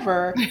or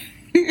whatever.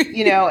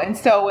 And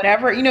so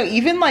whenever,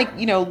 even like,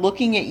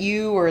 looking at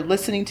you or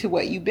listening to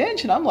what you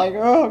bench, and I'm like,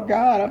 oh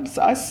God,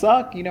 I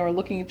suck, or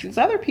looking at these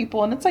other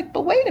people, and it's like,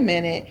 but wait a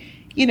minute,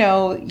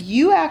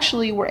 you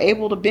actually were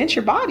able to bench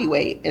your body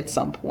weight at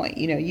some point.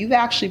 You've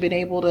actually been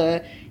able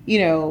to,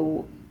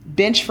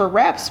 bench for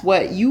reps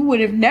what you would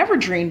have never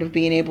dreamed of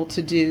being able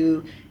to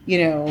do,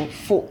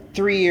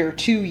 3 or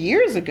 2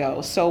 years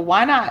ago. So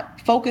why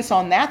not focus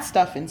on that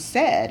stuff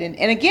instead?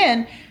 And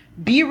again,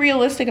 be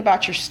realistic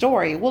about your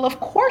story. Well, of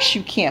course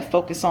you can't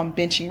focus on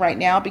benching right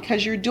now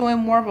because you're doing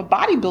more of a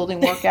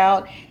bodybuilding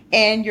workout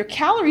and your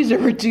calories are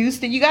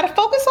reduced, and you got to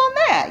focus on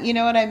that. You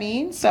know what I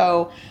mean?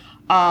 So,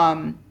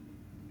 I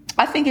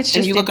think it's just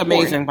and you look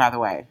important. amazing, by the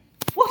way.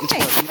 Well,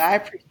 thank you. I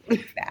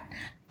appreciate that.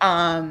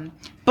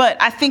 But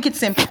I think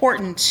it's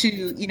important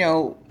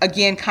to,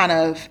 again, kind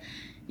of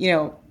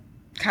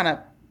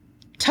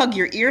tug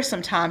your ear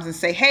sometimes and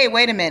say, hey,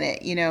 wait a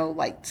minute,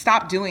 like,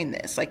 stop doing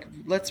this. Like,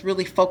 let's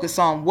really focus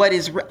on what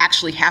is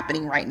actually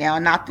happening right now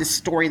and not this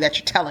story that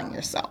you're telling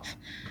yourself,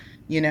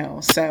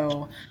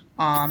 So,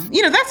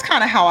 that's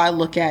kind of how I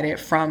look at it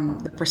from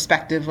the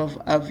perspective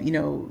of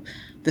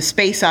the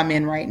space I'm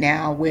in right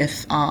now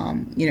with,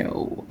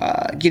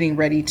 getting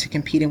ready to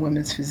compete in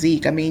women's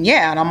physique. I mean,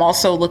 yeah. And I'm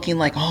also looking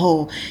like,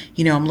 I'm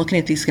looking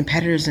at these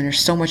competitors and they're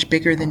so much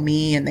bigger than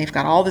me and they've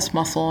got all this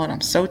muscle and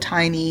I'm so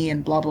tiny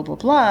and blah, blah, blah,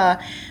 blah.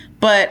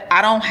 But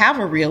I don't have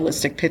a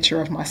realistic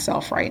picture of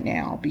myself right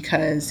now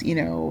because,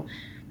 you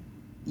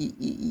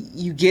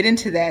get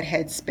into that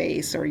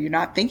headspace or you're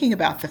not thinking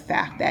about the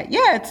fact that,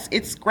 yeah,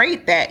 it's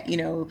great that,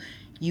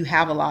 you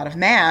have a lot of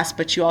mass,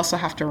 but you also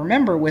have to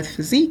remember with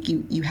physique,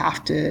 you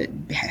have to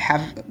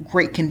have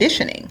great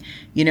conditioning,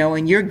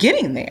 and you're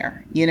getting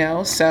there,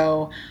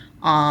 So,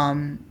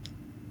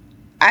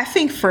 I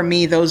think for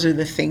me, those are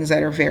the things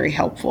that are very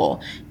helpful,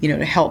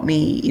 to help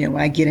me,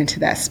 when I get into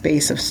that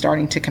space of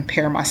starting to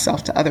compare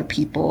myself to other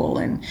people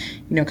and,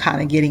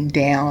 kind of getting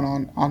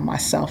down on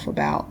myself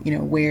about,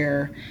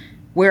 where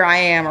I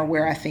am or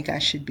where I think I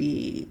should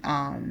be.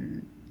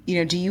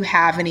 Do you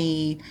have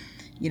any,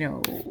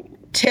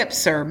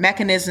 tips or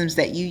mechanisms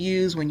that you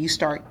use when you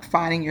start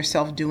finding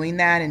yourself doing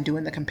that and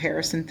doing the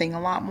comparison thing a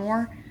lot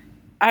more?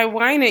 I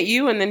whine at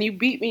you and then you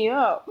beat me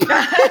up.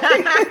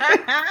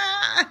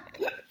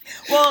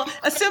 Well,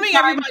 assuming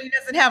everybody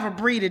doesn't have a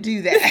Brie to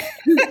do that.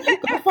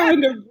 Go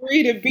find a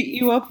Brie to beat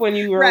you up when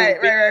you were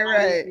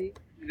right.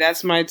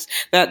 That's my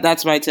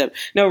tip.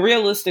 No,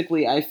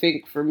 realistically, I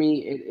think for me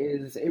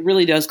it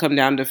really does come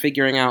down to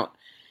figuring out,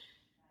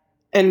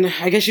 and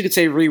I guess you could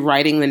say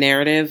rewriting the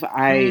narrative.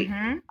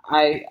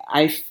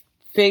 I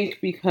think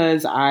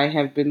because I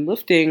have been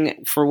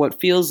lifting for what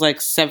feels like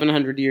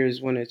 700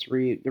 years when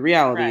the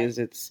reality is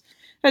it's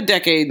a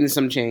decade and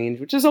some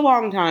change, which is a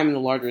long time in the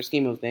larger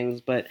scheme of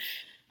things. But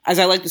as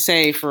I like to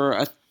say, for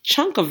a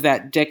chunk of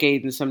that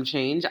decade and some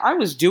change, I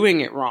was doing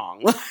it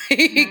wrong.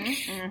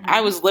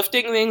 I was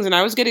lifting things and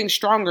I was getting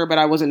stronger, but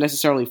I wasn't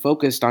necessarily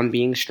focused on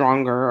being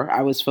stronger.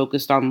 I was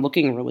focused on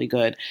looking really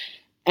good.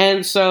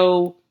 And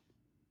so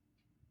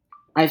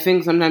I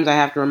think sometimes I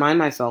have to remind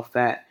myself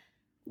that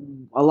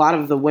a lot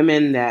of the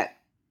women that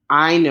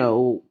I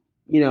know,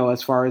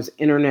 as far as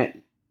internet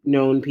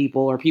known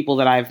people or people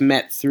that I've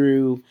met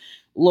through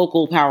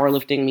local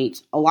powerlifting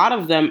meets, a lot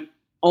of them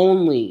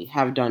only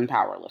have done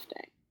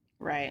powerlifting.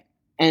 Right.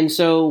 And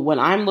so when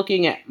I'm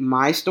looking at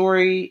my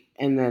story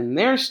and then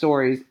their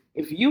stories,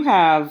 if you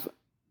have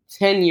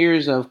 10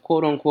 years of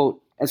quote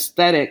unquote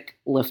aesthetic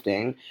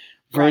lifting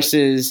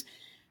versus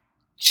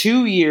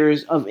 2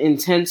 years of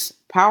intense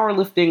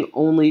powerlifting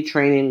only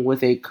training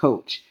with a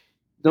coach,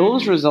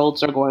 those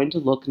results are going to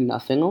look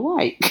nothing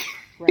alike.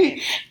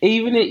 Right.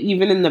 Even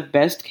in the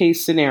best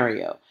case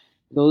scenario,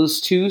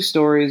 those two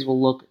stories will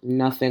look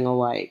nothing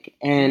alike.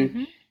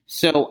 And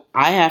so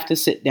I have to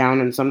sit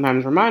down and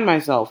sometimes remind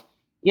myself,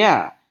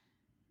 yeah,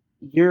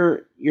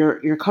 you're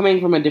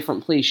coming from a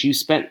different place. You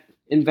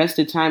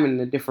invested time in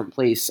a different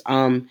place.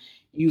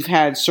 You've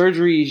had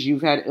surgeries,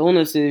 you've had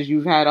illnesses,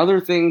 you've had other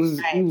things,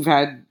 you've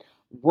had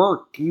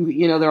work.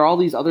 There are all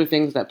these other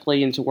things that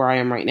play into where I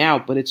am right now,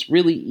 but it's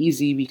really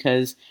easy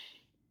because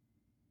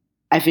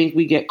I think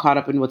we get caught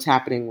up in what's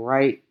happening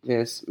right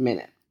this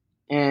minute.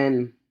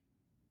 And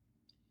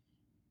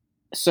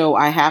so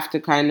I have to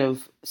kind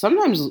of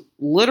sometimes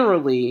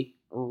literally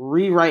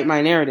rewrite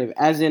my narrative,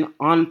 as in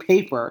on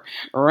paper,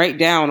 write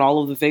down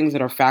all of the things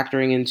that are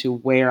factoring into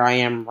where I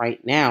am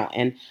right now.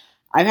 And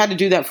I've had to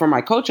do that for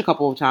my coach a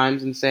couple of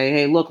times and say,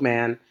 hey, look,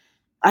 man,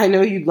 I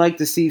know you'd like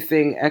to see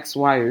thing X,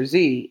 Y, or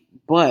Z,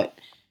 but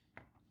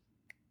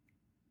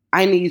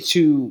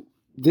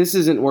this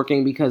isn't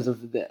working because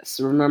of this.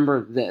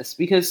 Remember this.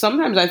 Because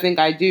sometimes I think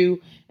I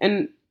do,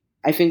 and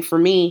I think for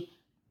me,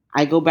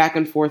 I go back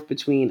and forth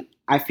between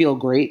I feel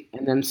great,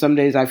 and then some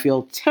days I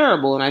feel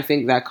terrible, and I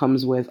think that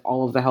comes with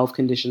all of the health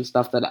condition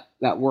stuff that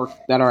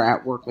are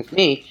at work with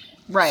me.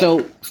 Right.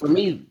 So for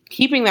me,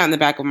 keeping that in the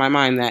back of my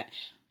mind that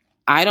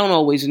I don't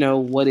always know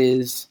what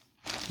is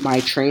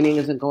my training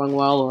isn't going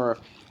well, or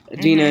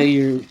Gina,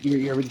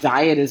 your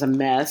diet is a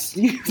mess.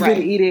 You've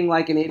been eating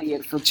like an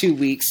idiot for 2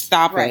 weeks.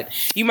 Stop it.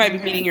 You might be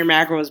meeting your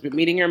macros, but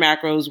meeting your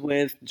macros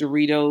with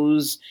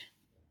Doritos,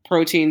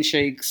 protein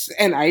shakes,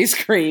 and ice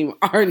cream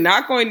are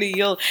not going to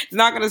yield. It's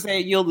not going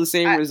to yield the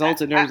same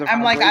results in terms of.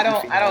 I'm like, I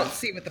don't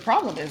see what the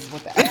problem is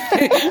with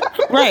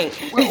that. Right.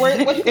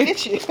 What's the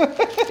issue?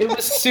 It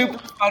was super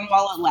fun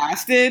while it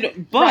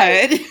lasted,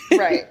 but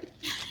right.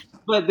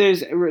 But there's,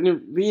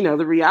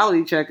 the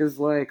reality check is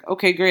like,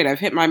 okay, great. I've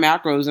hit my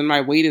macros and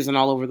my weight isn't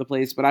all over the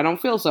place, but I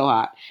don't feel so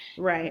hot.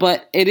 Right.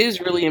 But it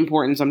is really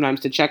important sometimes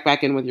to check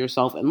back in with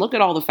yourself and look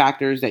at all the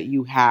factors that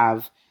you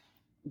have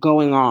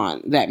going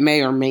on that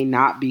may or may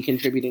not be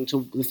contributing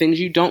to the things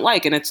you don't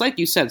like. And it's like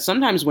you said,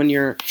 sometimes when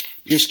you're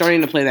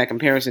starting to play that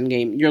comparison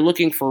game, you're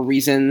looking for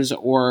reasons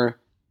or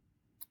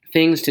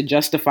things to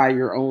justify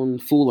your own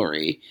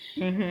foolery.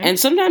 Mm-hmm. And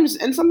sometimes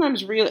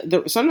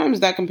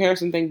that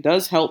comparison thing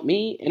does help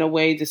me in a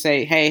way to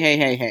say,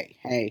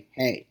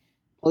 hey,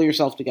 pull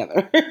yourself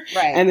together.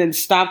 Right. And then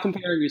stop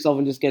comparing yourself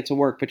and just get to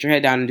work, put your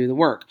head down and do the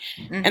work.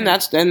 Mm-hmm.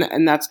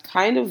 And that's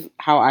kind of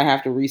how I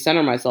have to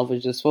recenter myself,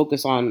 is just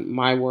focus on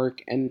my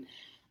work. And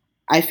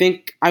I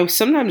think I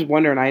sometimes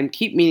wonder, and I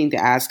keep meaning to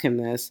ask him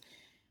this,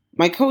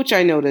 my coach,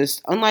 I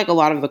noticed, unlike a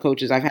lot of the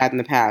coaches I've had in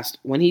the past,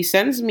 when he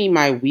sends me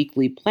my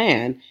weekly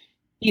plan,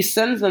 he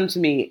sends them to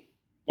me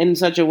in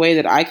such a way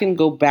that I can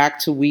go back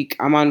to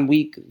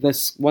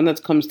this one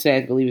that comes today,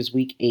 I believe is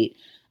week 8.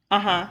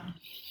 Uh-huh.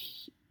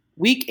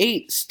 Week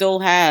 8 still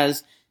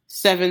has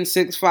 7,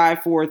 6,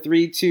 5, 4,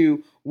 3,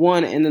 2,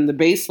 1, and then the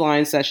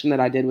baseline session that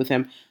I did with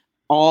him,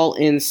 all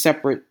in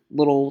separate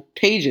little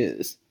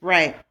pages.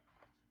 Right.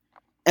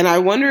 And I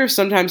wonder if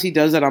sometimes he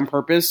does that on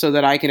purpose so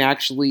that I can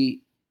actually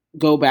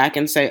go back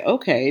and say,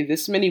 okay,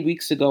 this many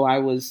weeks ago I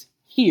was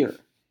here.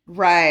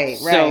 Right.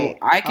 So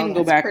I can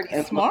go back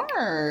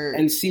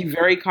and see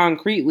very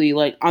concretely,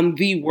 like on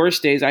the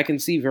worst days, I can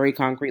see very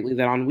concretely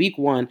that on week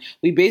 1,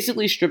 we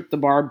basically stripped the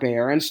bar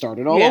bare and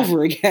started all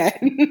over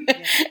again.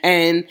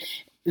 And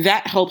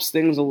that helps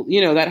things,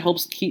 that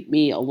helps keep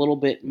me a little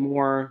bit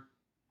more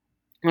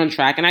on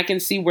track. And I can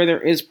see where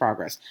there is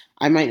progress.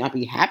 I might not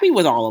be happy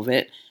with all of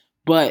it,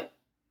 but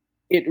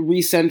it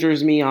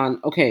recenters me on,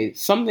 okay,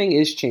 something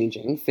is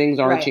changing. Things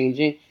are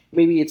changing.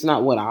 Maybe it's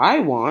not what I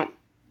want,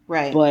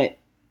 but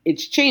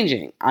it's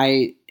changing.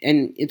 And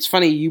it's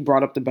funny you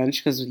brought up the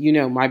bench because,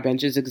 my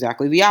bench is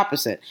exactly the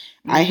opposite.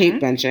 Mm-hmm. I hate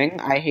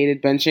benching. I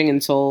hated benching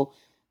until,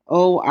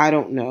 I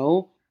don't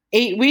know,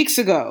 8 weeks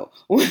ago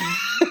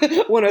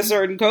when a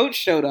certain coach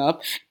showed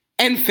up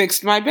and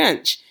fixed my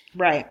bench.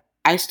 Right.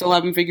 I still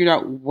haven't figured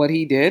out what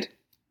he did.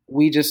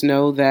 We just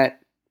know that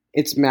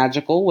it's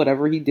magical.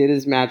 Whatever he did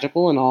is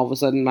magical. And all of a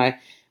sudden my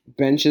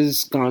bench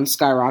has gone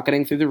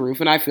skyrocketing through the roof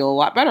and I feel a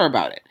lot better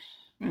about it.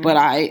 But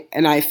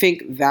I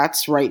think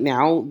that's right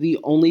now the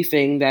only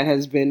thing that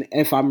has been,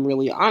 if I'm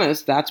really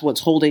honest, that's what's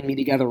holding me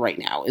together right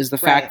now, is the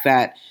fact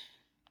that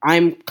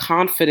I'm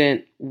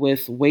confident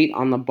with weight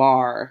on the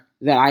bar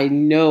that I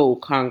know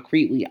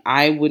concretely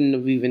I wouldn't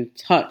have even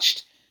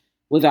touched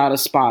without a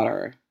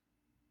spotter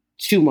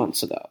 2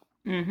 months ago.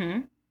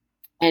 Mm-hmm.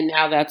 And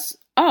now that's,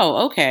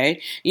 okay.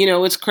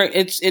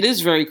 It is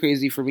very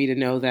crazy for me to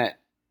know that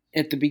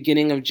at the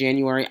beginning of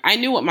January, I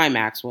knew what my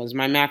max was.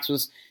 My max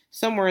was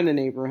somewhere in the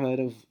neighborhood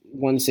of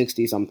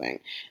 160 something.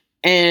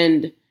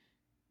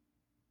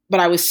 But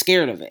I was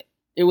scared of it.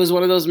 It was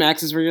one of those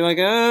maxes where you're like,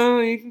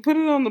 you can put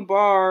it on the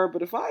bar,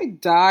 but if I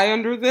die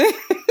under this,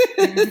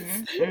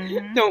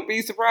 don't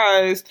be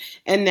surprised.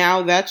 And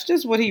now that's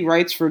just what he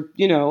writes for,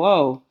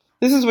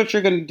 this is what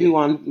you're going to do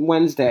on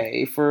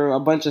Wednesday for a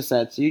bunch of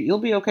sets. You'll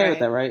be okay with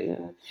that, right?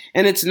 Yeah.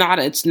 And it's not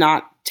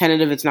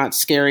tentative. It's not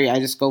scary. I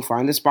just go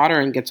find a spotter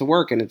and get to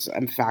work, and it's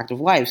a fact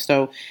of life.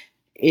 So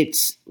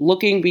it's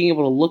being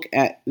able to look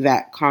at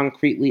that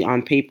concretely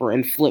on paper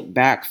and flip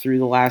back through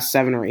the last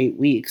 7 or 8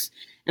 weeks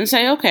and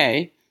say,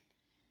 okay,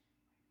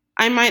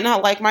 I might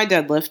not like my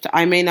deadlift.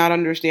 I may not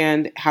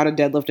understand how to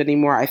deadlift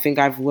anymore. I think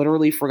I've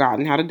literally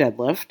forgotten how to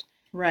deadlift.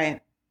 Right.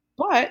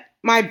 But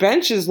my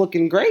bench is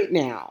looking great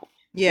now.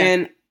 Yeah.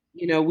 And,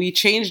 we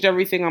changed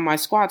everything on my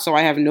squat, so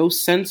I have no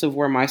sense of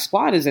where my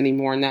squat is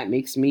anymore. And that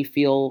makes me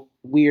feel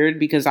weird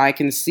because I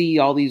can see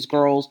all these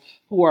girls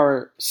who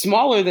are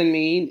smaller than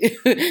me,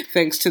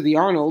 thanks to the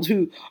Arnold,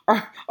 who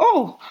are,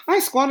 I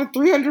squatted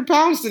 300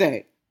 pounds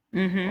today.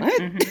 Mm-hmm,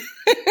 what?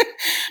 Mm-hmm.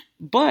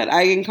 But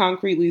I can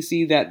concretely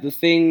see that the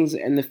things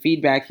and the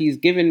feedback he's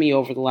given me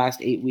over the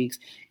last 8 weeks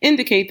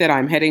indicate that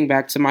I'm heading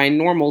back to my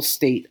normal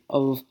state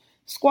of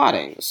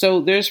squatting. So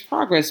there's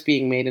progress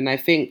being made. And I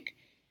think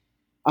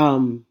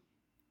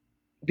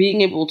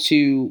being able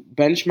to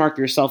benchmark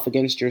yourself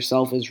against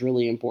yourself is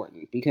really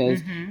important,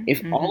 because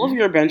if all of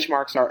your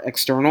benchmarks are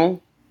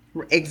external,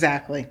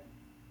 exactly,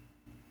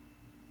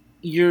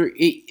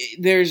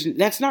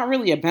 that's not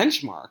really a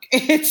benchmark.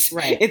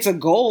 It's a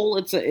goal.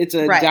 It's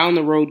a down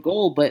the road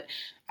goal. But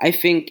I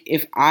think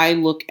if I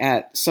look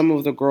at some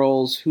of the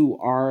girls who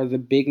are the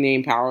big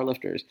name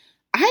powerlifters,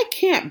 I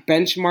can't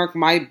benchmark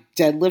my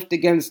deadlift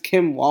against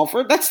Kim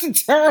Walford. That's a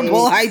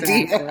terrible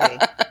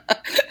idea.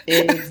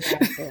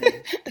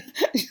 Exactly.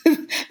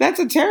 That's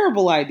a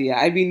terrible idea.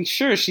 I mean,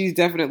 sure, she's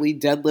definitely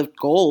deadlift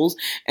goals,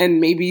 and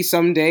maybe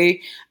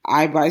someday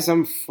I, by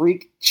some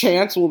freak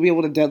chance, will be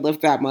able to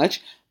deadlift that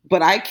much,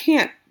 but I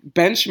can't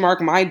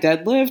benchmark my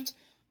deadlift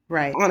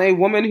Right. on a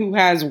woman who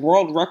has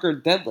world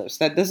record deadlifts.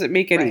 That doesn't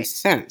make any Right.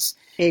 sense.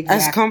 As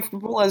Exactly.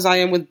 comfortable as I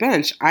am with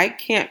bench, I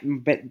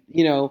can't,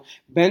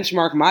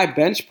 benchmark my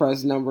bench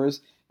press numbers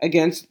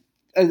against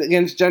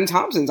Jen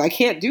Thompson's. I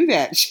can't do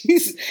that.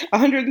 She's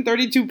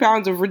 132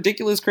 pounds of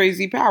ridiculous,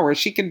 crazy power.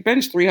 She can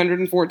bench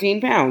 314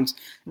 pounds.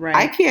 I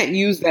Right. can't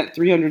use that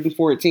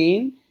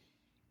 314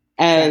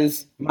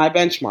 as Exactly. my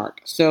benchmark.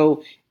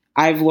 So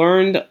I've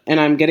learned, and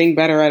I'm getting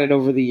better at it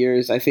over the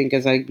years. I think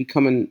as I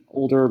become an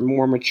older,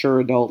 more mature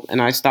adult,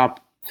 and I stop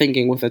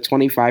thinking with a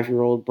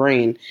 25-year-old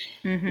brain,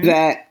 Mm-hmm.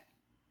 that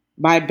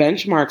my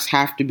benchmarks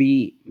have to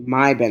be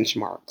my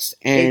benchmarks.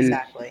 And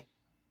Exactly.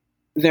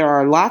 there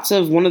are lots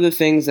of, one of the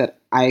things that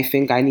I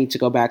think I need to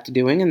go back to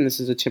doing, and this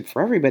is a tip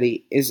for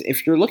everybody, is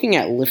if you're looking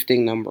at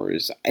lifting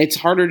numbers, it's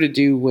harder to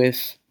do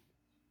with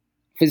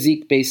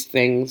physique based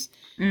things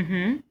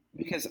Mm-hmm.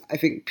 because I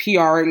think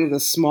PRing the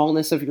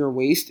smallness of your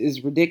waist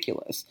is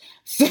ridiculous.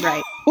 So,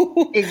 Right.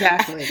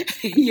 Exactly.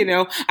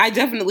 I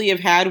definitely have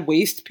had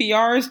waist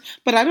PRs,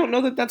 but I don't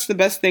know that that's the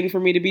best thing for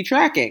me to be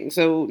tracking.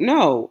 So,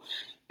 no.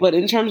 But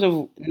in terms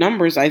of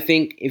numbers, I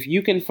think if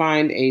you can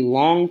find a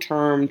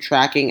long-term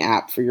tracking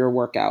app for your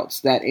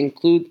workouts that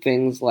include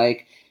things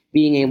like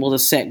being able to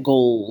set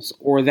goals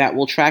or that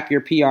will track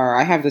your PR.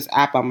 I have this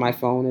app on my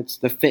phone. It's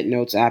the Fit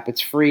Notes app.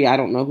 It's free. I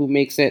don't know who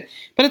makes it,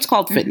 but it's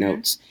called Fit Mm-hmm.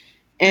 Notes.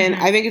 And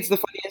Mm-hmm. I think it's the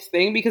funniest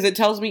thing because it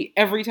tells me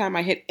every time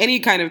I hit any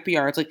kind of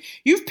PR, it's like,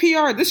 you've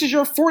PR'd. This is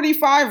your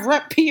 45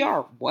 rep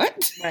PR.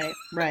 What? Right.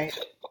 Right.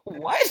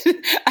 What?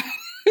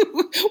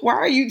 Why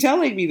are you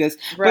telling me this?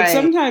 But Right.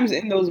 sometimes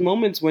in those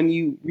moments when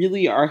you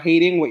really are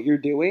hating what you're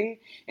doing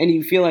and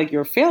you feel like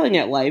you're failing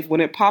at life, when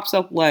it pops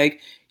up like,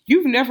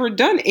 you've never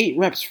done 8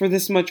 reps for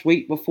this much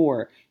weight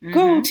before.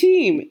 Go Mm-hmm.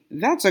 team.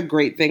 That's a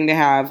great thing to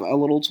have, a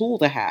little tool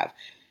to have,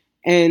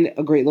 and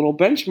a great little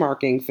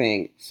benchmarking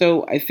thing.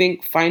 So I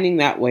think finding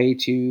that way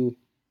to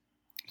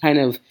kind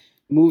of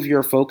move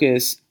your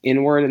focus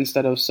inward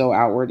instead of so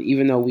outward,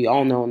 even though we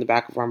all know in the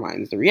back of our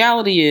minds, the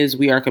reality is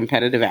we are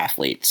competitive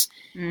athletes.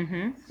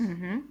 Mm-hmm.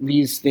 Mm-hmm.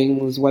 These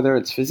things, whether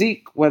it's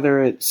physique,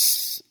 whether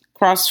it's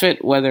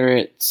CrossFit, whether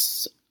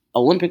it's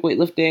Olympic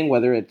weightlifting,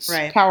 whether it's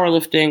Right.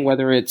 powerlifting,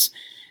 whether it's,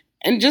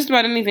 and just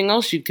about anything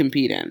else you'd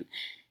compete in.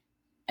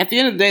 At the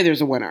end of the day,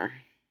 there's a winner.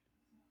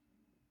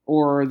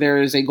 Or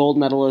there's a gold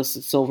medalist,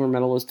 a silver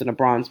medalist, and a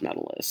bronze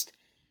medalist.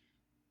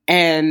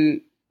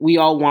 And we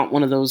all want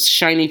one of those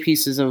shiny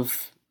pieces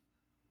of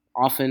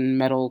often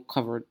metal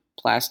covered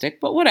plastic,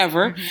 but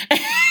whatever.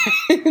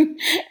 Mm-hmm.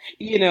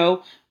 you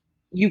know,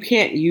 you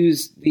can't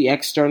use the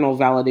external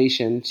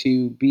validation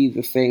to be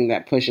the thing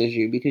that pushes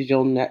you because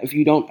if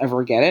you don't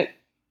ever get it,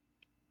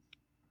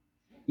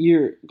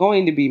 you're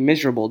going to be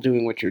miserable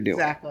doing what you're doing.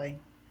 Exactly.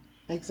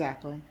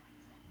 Exactly.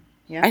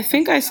 Yeah. I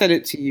think I said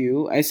it to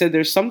you. I said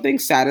there's something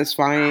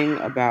satisfying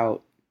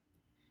about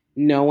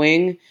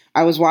knowing.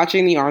 I was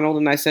watching the Arnold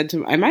and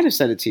I might have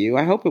said it to you.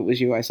 I hope it was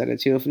you I said it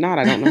to. If not,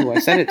 I don't know who I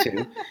said it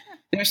to.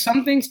 There's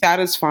something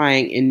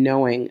satisfying in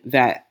knowing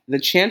that the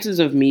chances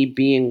of me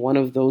being one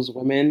of those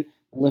women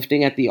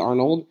lifting at the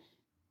Arnold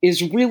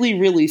is really,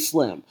 really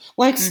slim.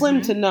 Like slim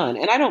Mm-hmm. to none.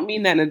 And I don't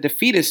mean that in a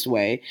defeatist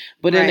way,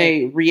 but in Right.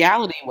 a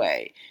reality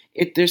way.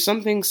 There's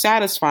something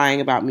satisfying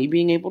about me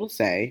being able to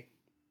say,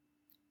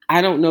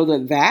 I don't know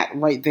that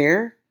right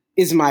there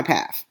is my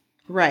path.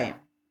 Right.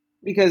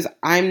 Because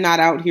I'm not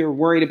out here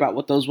worried about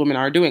what those women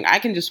are doing. I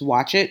can just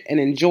watch it and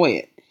enjoy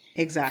it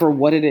Exactly. for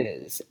what it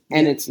is.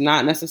 And Yeah. it's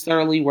not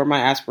necessarily where my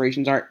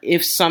aspirations are.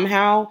 If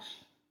somehow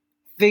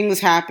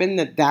things happen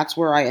that's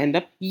where I end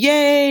up,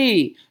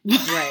 yay!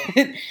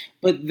 Right.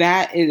 But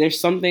there's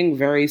something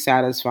very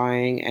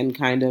satisfying and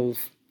kind of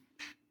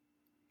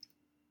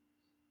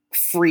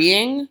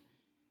freeing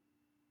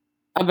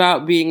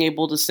about being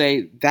able to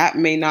say that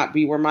may not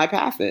be where my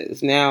path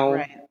is. Now,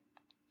 Right.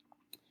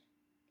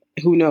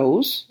 who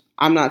knows?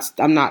 I'm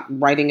not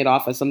writing it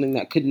off as something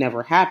that could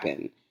never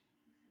happen.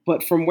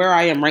 But from where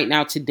I am right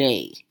now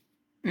today,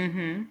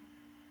 Mm-hmm.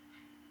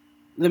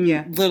 the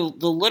Yeah.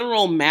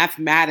 literal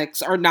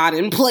mathematics are not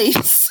in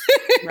place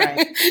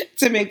Right.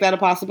 to make that a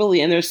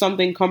possibility. And there's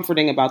something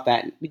comforting about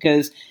that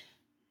because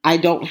I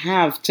don't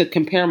have to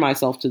compare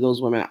myself to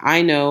those women.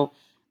 I know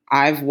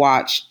I've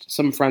watched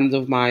some friends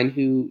of mine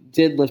who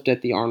did lift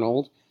at the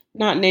Arnold,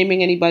 not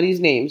naming anybody's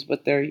names,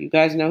 but you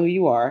guys know who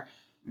you are,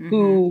 Mm-hmm.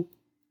 who,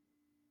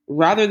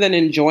 rather than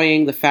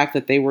enjoying the fact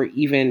that they were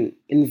even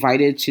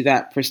invited to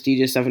that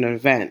prestigious of an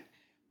event,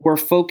 were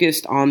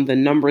focused on the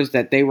numbers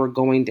that they were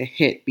going to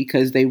hit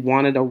because they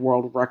wanted a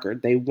world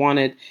record. They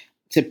wanted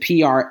to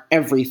PR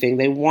everything.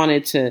 They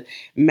wanted to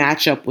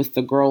match up with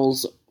the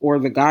girls or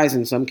the guys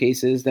in some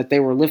cases that they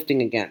were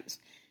lifting against.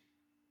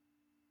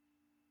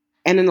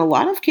 And in a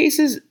lot of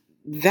cases,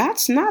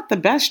 that's not the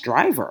best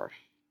driver.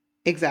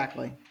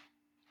 Exactly.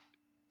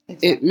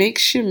 It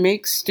makes you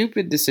make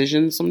stupid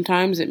decisions.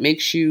 Sometimes it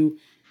makes you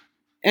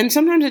And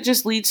sometimes it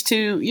just leads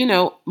to,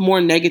 more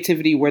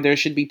negativity where there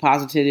should be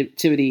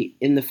positivity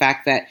in the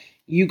fact that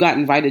you got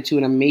invited to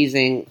an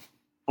amazing,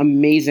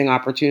 amazing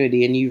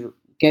opportunity and you're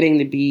getting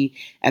to be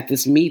at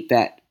this meet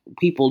that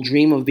people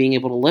dream of being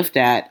able to lift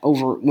at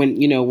over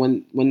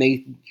when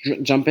they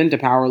jump into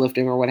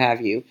powerlifting or what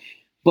have you.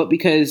 But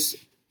because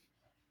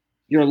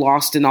you're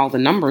lost in all the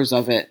numbers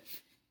of it,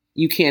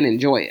 you can't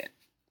enjoy it.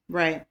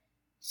 Right.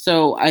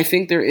 So I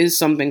think there is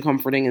something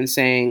comforting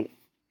in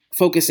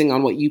focusing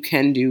on what you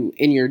can do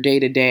in your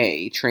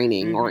day-to-day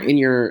training or in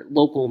your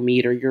local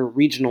meet or your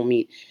regional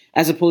meet,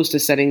 as opposed to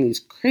setting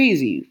these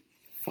crazy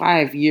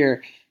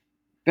 5-year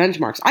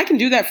benchmarks. I can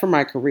do that for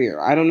my career.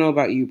 I don't know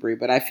about you, Brie,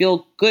 but I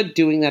feel good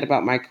doing that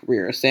about my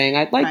career, saying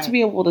I'd like to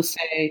be able to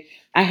say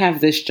I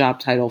have this job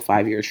title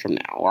 5 years from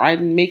now, or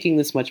I'm making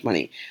this much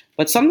money.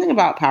 But something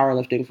about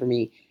powerlifting for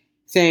me,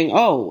 saying,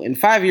 oh, in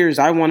 5 years,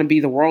 I want to be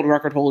the world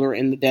record holder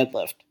in the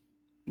deadlift.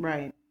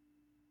 Right.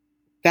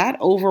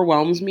 That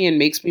overwhelms me and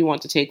makes me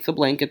want to take the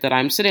blanket that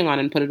I'm sitting on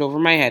and put it over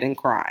my head and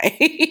cry.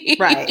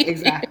 Right,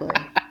 exactly.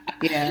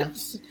 Yeah.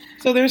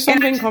 So there's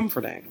something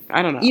comforting.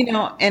 I don't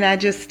know. And I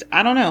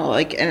don't know,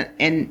 like,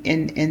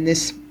 and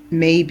this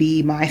may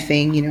be my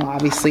thing,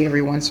 obviously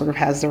everyone sort of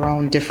has their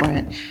own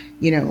different,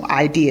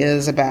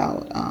 ideas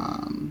about,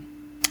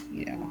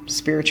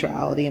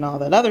 spirituality and all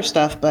that other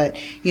stuff. But,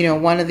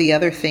 one of the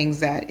other things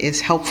that is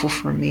helpful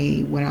for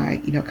me when I,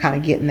 kind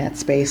of get in that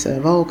space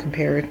of,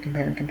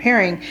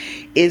 comparing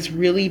is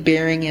really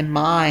bearing in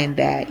mind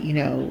that,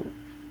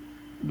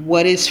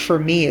 what is for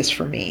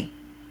me,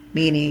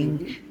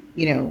 meaning,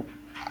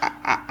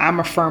 I'm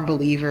a firm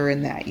believer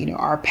in that,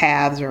 our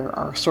paths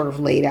are sort of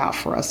laid out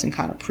for us and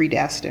kind of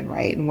predestined,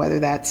 right? And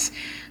whether that's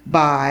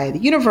by the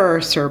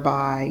universe or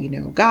by,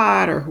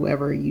 God or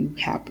whoever you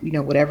have,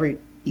 whatever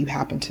you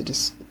happen to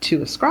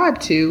ascribe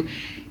to,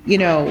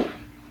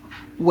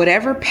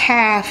 whatever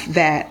path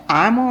that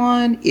I'm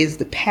on is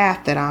the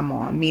path that I'm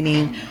on,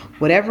 meaning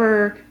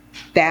whatever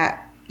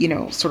that,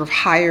 sort of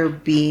higher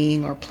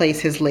being or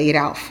place has laid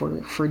out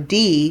for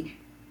D,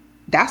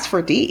 that's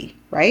for D,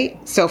 right?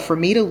 So for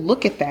me to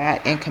look at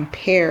that and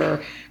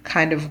compare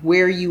kind of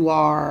where you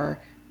are,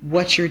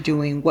 what you're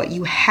doing, what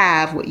you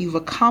have, what you've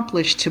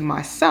accomplished to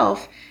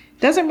myself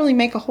doesn't really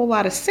make a whole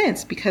lot of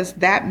sense, because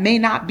that may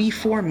not be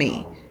for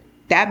me.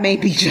 That may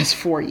be just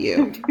for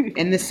you.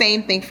 And the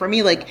same thing for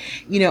me, like,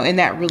 and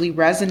that really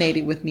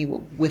resonated with me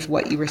with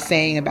what you were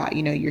saying about,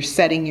 you're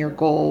setting your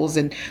goals.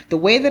 And the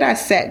way that I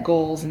set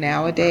goals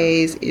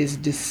nowadays is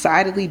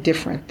decidedly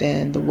different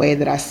than the way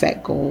that I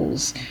set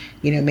goals,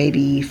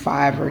 maybe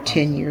 5 or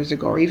 10 years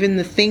ago, or even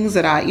the things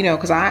that I,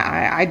 because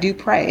I do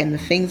pray, and the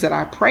things that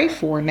I pray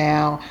for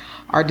now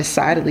are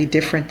decidedly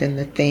different than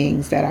the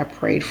things that I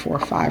prayed for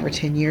 5 or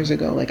 10 years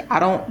ago. Like, I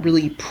don't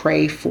really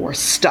pray for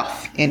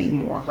stuff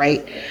anymore,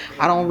 right?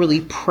 I don't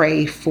really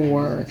pray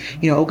for,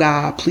 oh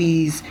God,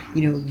 please,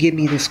 give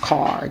me this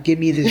car, give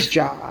me this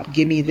job,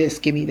 give me this,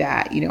 give me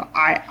that.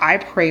 I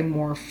pray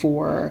more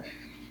for,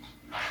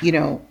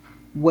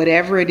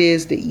 whatever it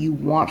is that you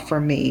want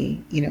from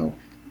me,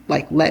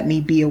 like, let me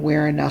be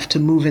aware enough to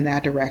move in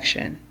that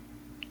direction.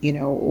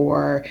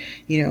 Or,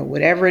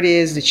 whatever it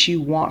is that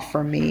you want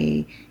from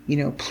me,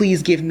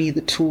 please give me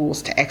the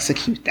tools to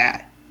execute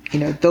that.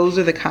 Those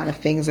are the kind of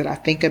things that I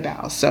think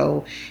about.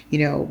 So,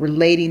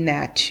 relating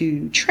that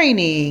to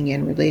training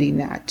and relating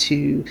that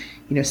to,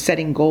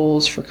 setting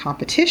goals for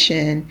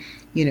competition,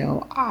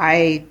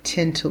 I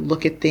tend to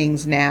look at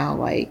things now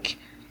like,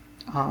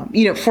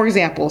 for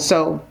example,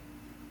 so,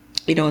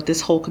 with this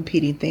whole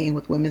competing thing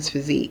with women's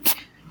physique,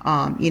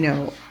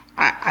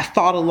 I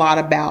thought a lot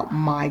about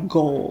my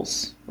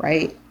goals,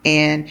 right?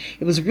 And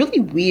it was really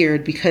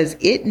weird because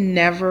it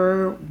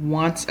never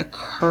once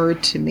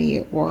occurred to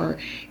me, or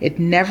I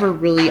never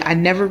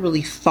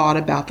really thought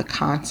about the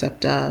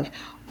concept of,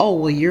 oh,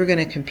 well, you're going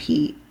to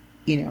compete,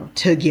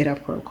 to get a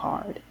pro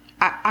card.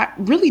 I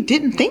really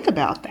didn't think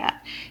about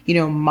that.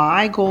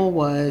 My goal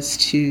was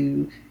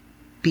to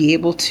be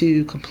able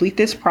to complete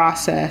this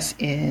process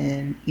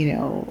in,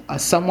 a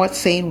somewhat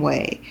sane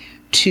way,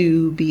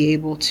 to be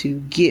able to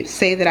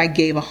say that I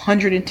gave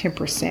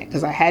 110%,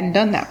 because I hadn't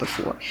done that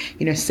before.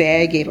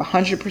 Say I gave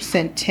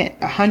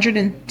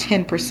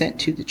 110%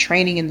 to the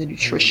training and the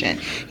nutrition.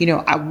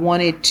 I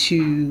wanted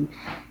to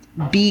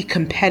be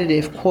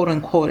competitive, quote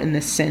unquote, in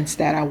the sense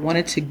that I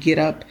wanted to get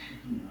up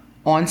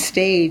on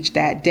stage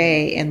that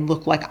day and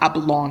look like I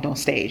belonged on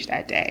stage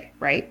that day,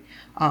 right?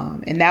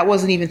 And that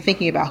wasn't even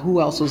thinking about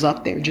who else was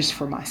up there, just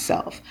for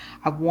myself.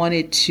 I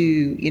wanted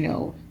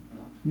to,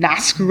 not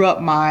screw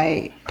up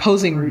my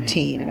posing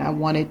routine. And I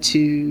wanted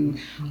to,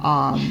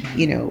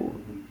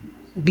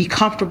 be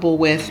comfortable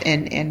with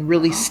and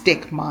really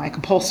stick my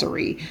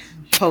compulsory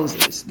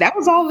poses. That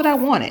was all that I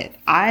wanted.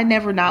 I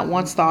never not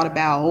once thought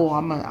about, oh,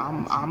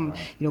 I'm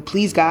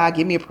please God,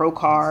 give me a pro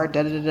card,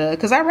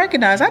 because I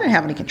recognized I didn't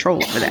have any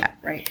control over that.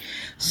 Right.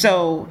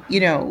 So,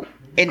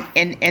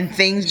 and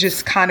things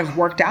just kind of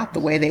worked out the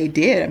way they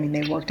did. I mean,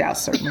 they worked out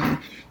certainly,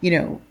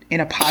 in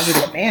a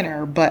positive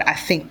manner. But I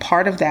think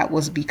part of that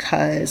was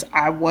because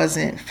I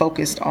wasn't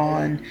focused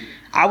on,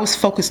 I was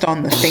focused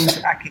on the things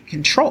that I could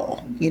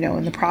control,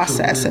 in the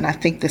process. And I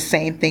think the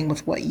same thing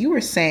with what you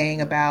were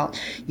saying about,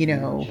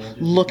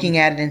 looking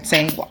at it and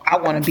saying, well, I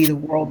want to be the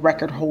world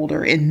record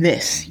holder in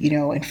this,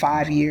 in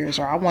 5 years,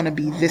 or I want to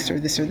be this or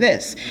this or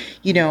this,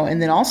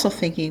 and then also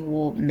thinking,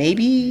 well,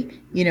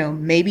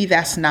 maybe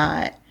that's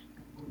not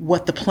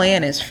what the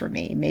plan is for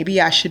me. Maybe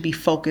I should be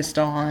focused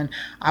on,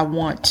 I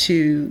want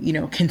to,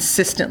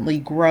 consistently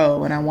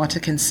grow, and I want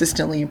to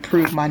consistently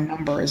improve my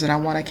numbers, and I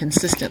want to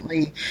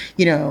consistently,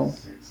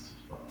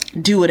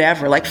 do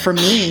whatever. Like for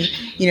me,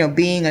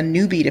 being a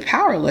newbie to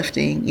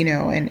powerlifting,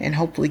 and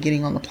hopefully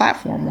getting on the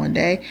platform one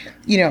day,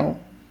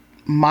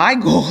 my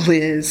goal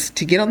is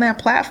to get on that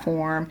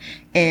platform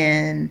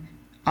and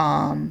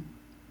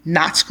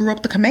not screw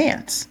up the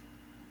commands,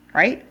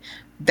 right?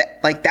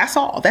 That's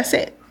all. That's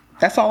it.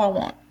 That's all I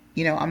want.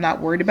 I'm not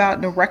worried about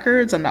no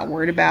records. I'm not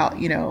worried about,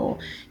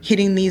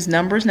 hitting these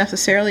numbers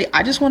necessarily.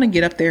 I just want to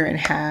get up there and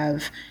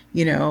have,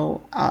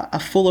 a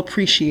full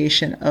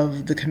appreciation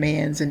of the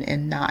commands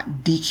and not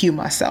DQ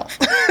myself.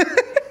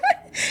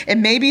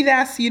 And maybe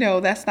that's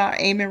not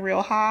aiming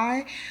real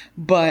high,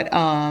 but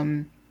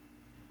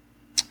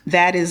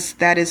that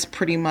is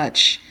pretty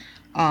much,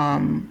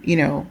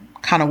 kind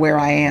of where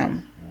I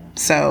am.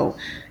 So,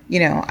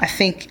 I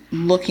think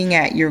looking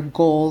at your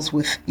goals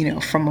with,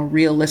 from a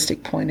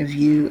realistic point of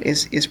view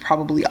is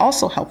probably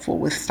also helpful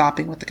with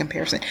stopping with the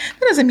comparison.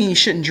 That doesn't mean you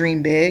shouldn't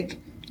dream big.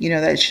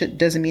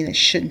 Doesn't mean that you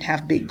shouldn't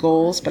have big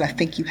goals, but I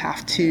think you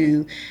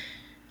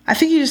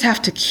just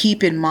have to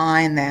keep in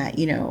mind that,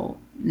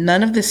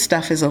 none of this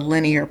stuff is a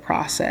linear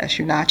process.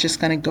 You're not just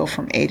going to go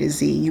from A to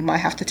Z. You might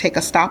have to take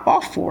a stop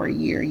off for a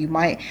year. You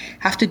might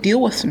have to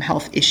deal with some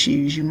health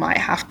issues. You might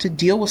have to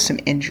deal with some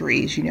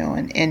injuries,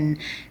 and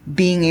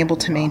being able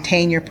to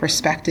maintain your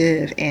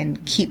perspective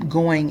and keep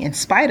going in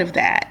spite of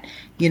that,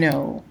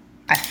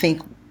 I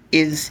think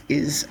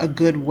is a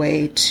good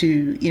way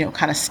to,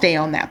 kind of stay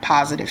on that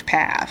positive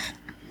path.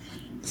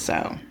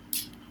 So,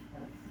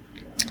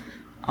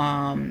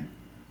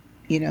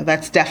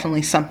 that's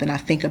definitely something I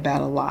think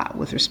about a lot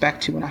with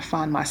respect to when I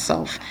find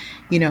myself,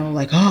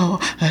 like,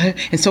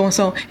 and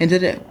so, and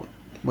did it.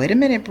 Wait a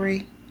minute,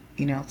 Bree,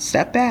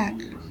 step back.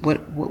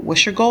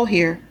 What's your goal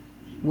here?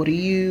 What do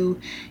you,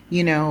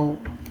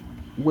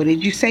 what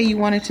did you say you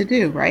wanted to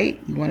do, right?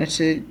 You wanted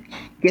to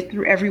get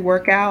through every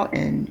workout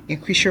and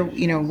increase your,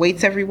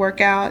 weights every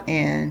workout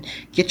and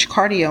get your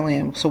cardio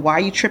in. So why are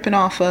you tripping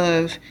off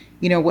of,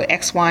 what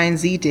X, Y, and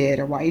Z did?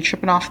 Or why are you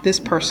tripping off this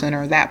person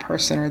or that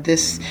person or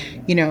this,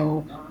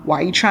 why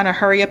are you trying to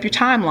hurry up your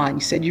timeline?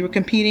 You said you were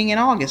competing in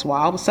August. Why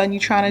all of a sudden you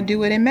trying to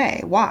do it in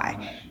May?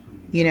 Why?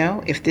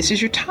 If this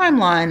is your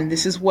timeline and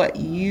this is what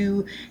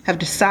you have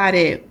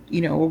decided,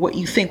 or what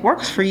you think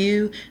works for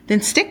you,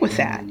 then stick with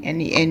that.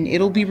 And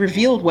it'll be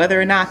revealed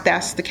whether or not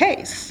that's the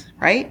case,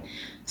 right?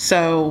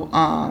 So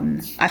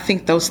I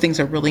think those things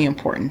are really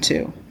important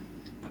too.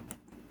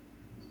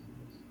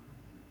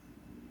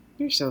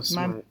 You're so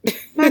smart. Am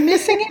I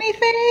missing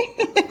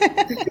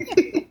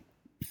anything?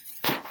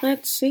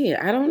 Let's see.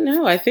 I don't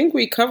know. I think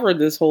we covered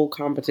this whole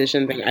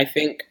competition thing. I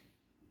think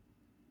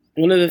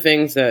one of the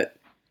things that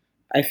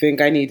I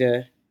think I need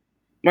to...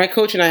 My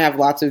coach and I have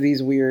lots of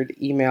these weird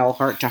email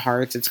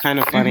heart-to-hearts. It's kind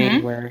of funny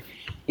where,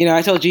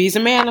 I told you he's a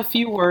man of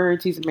few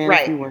words. He's a man of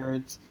few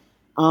words.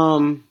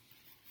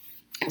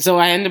 So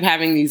I end up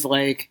having these,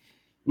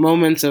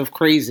 moments of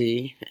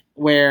crazy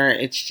where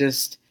it's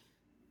just,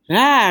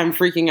 I'm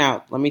freaking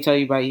out. Let me tell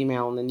you by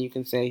email, and then you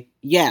can say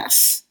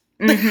yes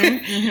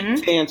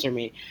to answer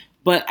me.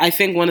 But I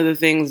think one of the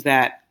things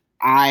that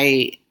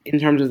in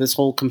terms of this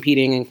whole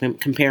competing and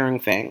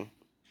comparing thing,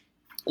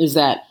 is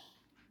that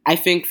I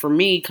think for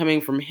me,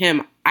 coming from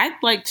him, I'd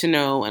like to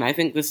know, and I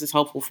think this is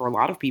helpful for a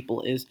lot of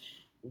people, is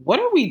what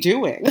are we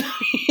doing?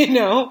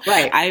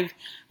 Right.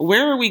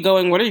 Where are we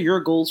going? What are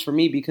your goals for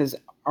me? Because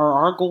are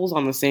our goals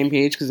on the same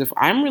page? Because if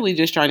I'm really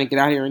just trying to get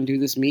out here and do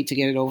this meet to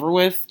get it over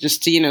with,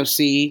 just to,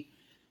 see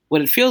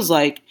what it feels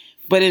like.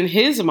 But in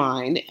his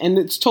mind, and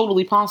it's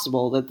totally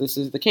possible that this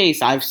is the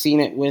case. I've seen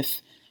it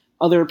with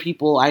other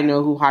people I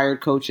know who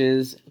hired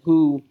coaches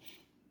who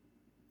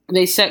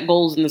they set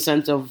goals in the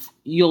sense of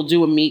you'll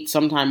do a meet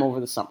sometime over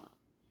the summer.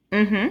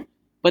 Mm-hmm.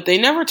 But they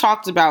never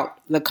talked about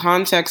the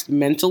context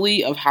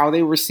mentally of how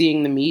they were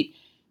seeing the meet.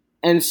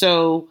 And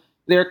so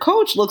their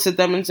coach looks at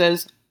them and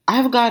says,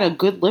 I've got a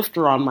good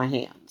lifter on my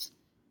hands.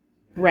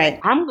 Right.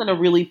 I'm going to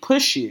really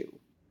push you.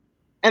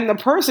 And the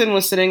person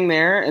was sitting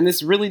there, and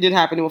this really did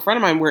happen to a friend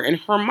of mine, where in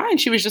her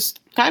mind, she was just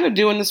kind of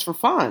doing this for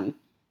fun.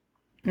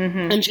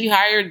 Mm-hmm. And she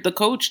hired the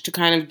coach to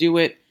kind of do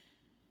it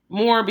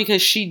more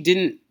because she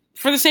didn't,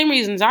 for the same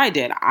reasons I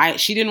did.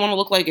 She didn't want to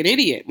look like an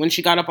idiot when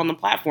she got up on the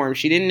platform.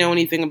 She didn't know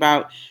anything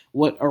about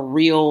what a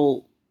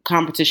real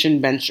competition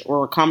bench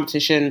or a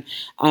competition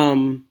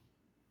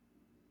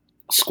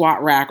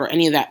squat rack or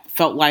any of that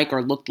felt like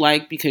or looked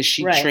like, because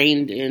she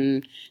trained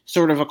in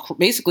sort of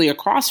basically a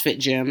CrossFit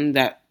gym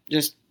that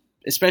just,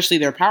 especially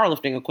their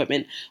powerlifting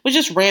equipment, was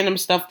just random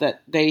stuff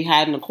that they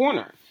had in the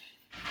corner.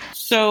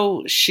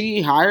 So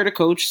she hired a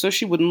coach so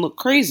she wouldn't look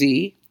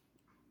crazy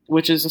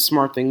which is a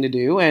smart thing to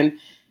do.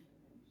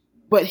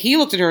 But he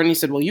looked at her and he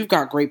said, well, you've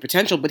got great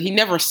potential. But he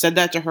never said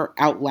that to her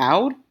out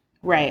loud.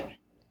 Right.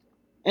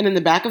 And in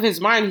the back of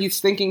his mind, he's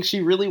thinking she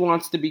really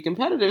wants to be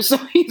competitive. So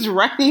he's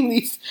writing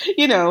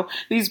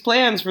these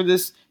plans for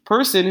this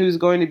person who's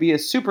going to be a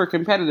super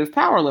competitive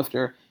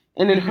powerlifter.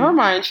 And in her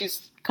mind,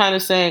 she's kind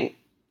of saying,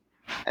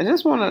 I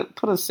just want to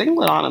put a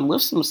singlet on and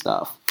lift some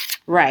stuff.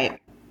 Right.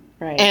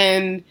 Right.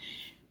 And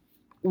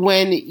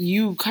when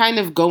you kind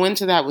of go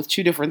into that with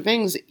two different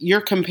things, you're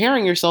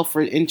comparing yourself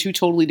in two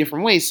totally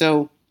different ways.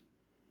 So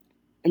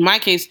in my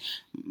case,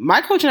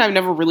 my coach and I have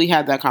never really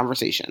had that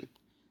conversation.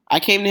 I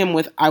came to him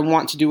with, I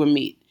want to do a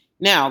meet.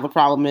 Now, the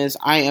problem is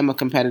I am a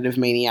competitive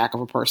maniac of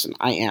a person.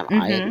 I am.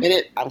 I admit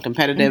it. I'm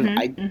competitive.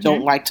 I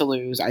don't like to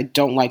lose. I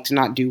don't like to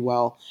not do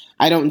well.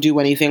 I don't do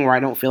anything where I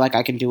don't feel like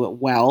I can do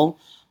it well.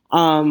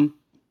 And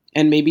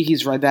maybe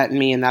he's read that in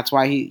me, and that's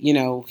why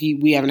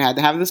we haven't had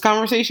to have this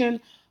conversation.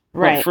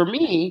 Right. But for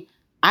me,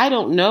 I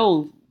don't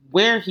know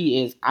where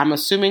he is. I'm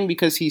assuming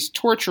because he's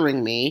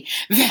torturing me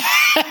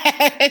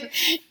that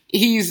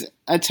he's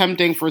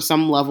attempting for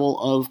some level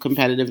of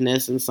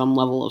competitiveness and some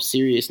level of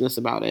seriousness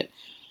about it.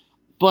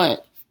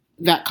 But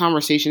that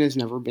conversation has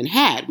never been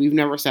had. We've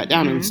never sat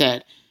down and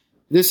said,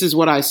 this is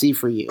what I see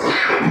for you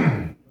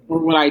or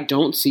what I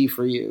don't see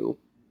for you.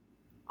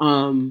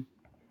 And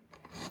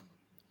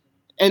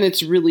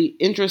it's really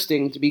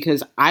interesting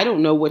because I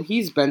don't know what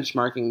he's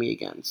benchmarking me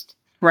against.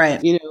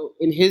 Right.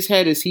 In his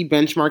head, is he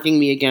benchmarking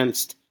me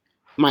against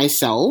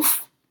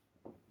myself?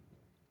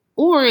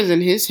 Or is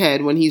in his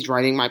head, when he's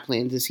writing my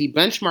plans, is he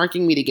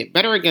benchmarking me to get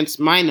better against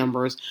my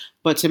numbers,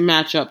 but to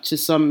match up to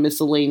some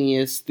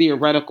miscellaneous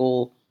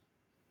theoretical,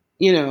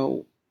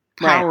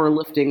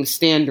 powerlifting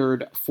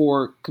standard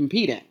for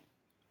competing?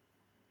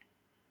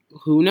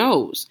 Who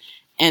knows?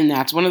 And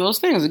that's one of those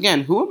things.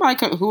 Again, who am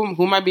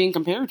I being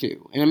compared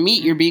to? In a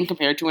meet, you're being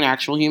compared to an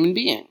actual human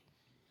being.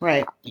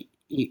 Right.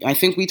 I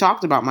think we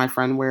talked about my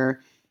friend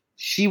where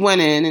she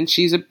went in and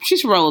she's a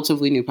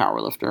relatively new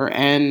powerlifter,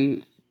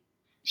 and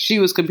she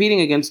was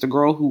competing against a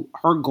girl who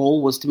her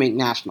goal was to make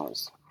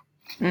nationals.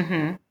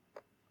 Mm-hmm.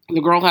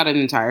 The girl had an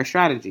entire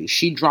strategy.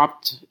 She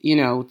dropped,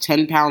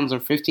 10 pounds or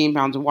 15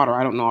 pounds of water.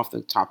 I don't know off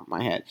the top of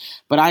my head,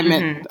 but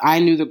I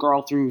knew the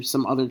girl through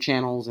some other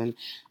channels, and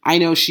I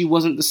know she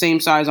wasn't the same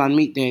size on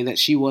meet day that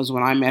she was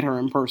when I met her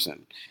in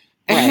person.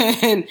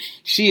 Right. And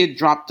she had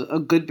dropped a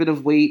good bit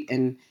of weight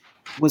and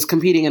was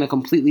competing in a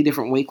completely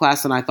different weight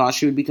class than I thought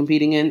she would be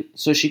competing in,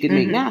 so she could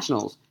make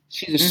nationals.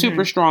 She's a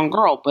super strong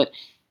girl, but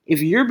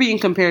if you're being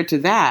compared to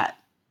that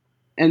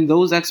and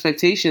those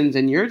expectations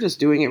and you're just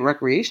doing it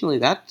recreationally,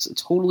 that's a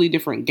totally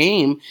different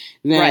game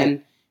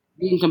than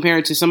being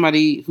compared to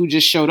somebody who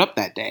just showed up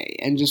that day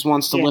and just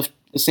wants to lift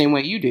the same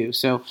way you do.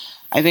 So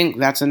I think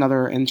that's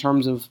another, in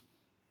terms of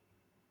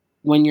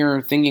when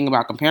you're thinking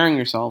about comparing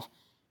yourself,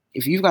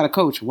 if you've got a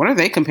coach, what are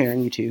they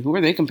comparing you to? Who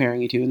are they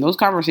comparing you to? And those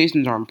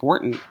conversations are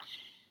important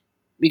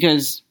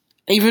because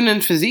even in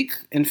physique,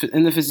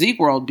 in the physique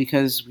world,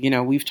 because,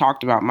 we've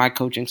talked about my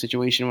coaching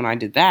situation when I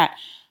did that,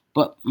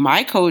 but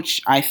my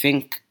coach, I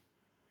think,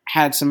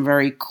 had some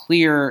very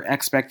clear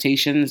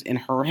expectations in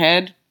her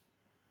head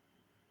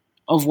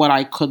of what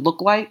I could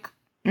look like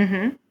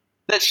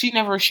that she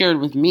never shared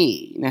with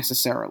me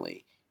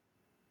necessarily.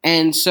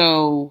 And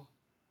so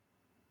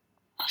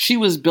she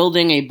was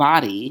building a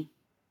body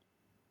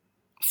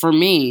for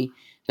me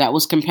that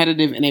was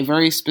competitive in a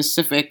very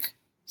specific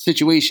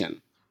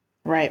situation.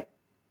 Right.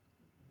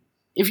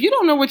 If you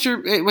don't know what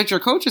your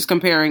coach is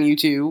comparing you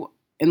to,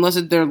 unless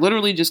they're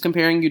literally just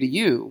comparing you to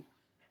you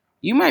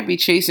might be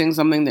chasing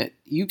something that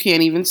you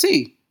can't even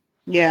see.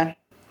 Yeah,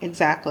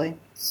 exactly.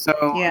 So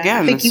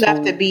again, I think you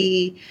have to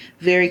be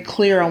very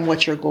clear on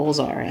what your goals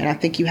are. And I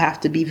think you have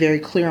to be very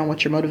clear on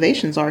what your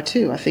motivations are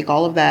too. I think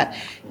all of that,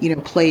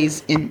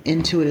 plays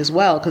into it as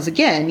well. Because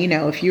again,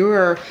 if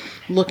you're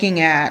looking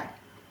at,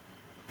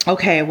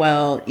 okay,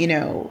 well,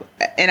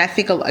 and I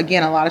think,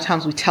 again, a lot of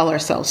times we tell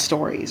ourselves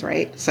stories,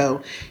 right?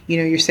 So,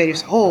 you're saying,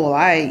 oh, well,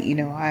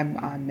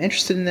 I'm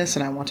interested in this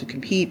and I want to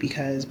compete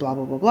because blah,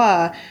 blah, blah,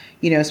 blah,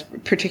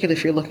 particularly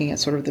if you're looking at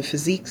sort of the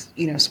physique,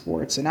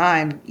 sports, and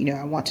I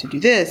want to do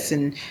this.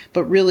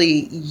 But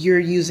really you're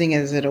using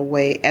it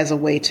as a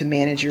way to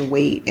manage your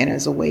weight and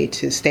as a way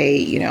to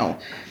stay,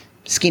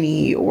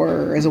 skinny,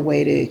 or as a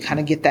way to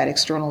kind of get that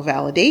external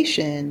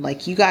validation.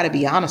 Like, you got to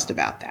be honest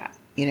about that.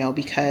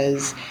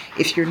 Because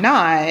if you're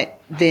not,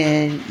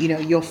 then,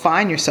 you'll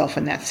find yourself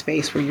in that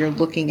space where you're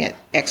looking at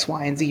X,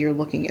 Y, and Z, you're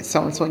looking at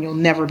so-and-so, and you'll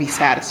never be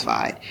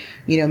satisfied.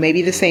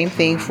 Maybe the same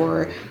thing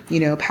for,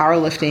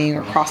 powerlifting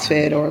or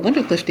CrossFit or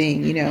Olympic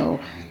lifting.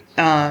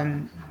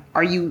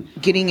 Are you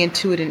getting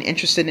into it and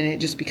interested in it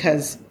just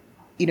because,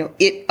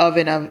 it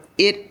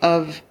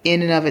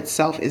in and of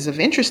itself is of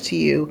interest to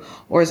you?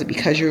 Or is it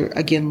because you're,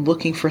 again,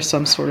 looking for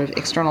some sort of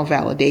external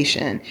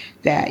validation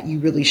that you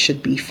really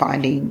should be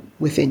finding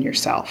within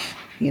yourself,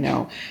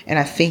 And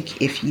I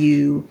think if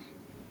you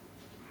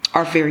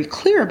are very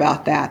clear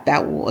about that,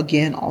 that will,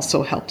 again,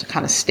 also help to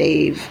kind of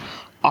stave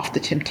off the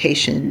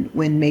temptation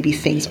when maybe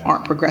things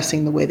aren't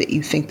progressing the way that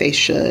you think they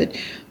should,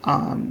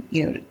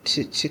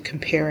 to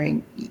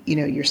comparing,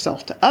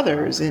 yourself to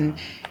others. And,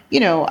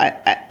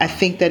 I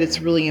think that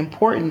it's really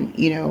important,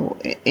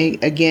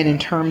 again, in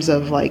terms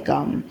of like,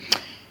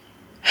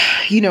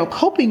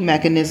 coping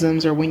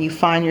mechanisms, or when you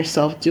find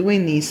yourself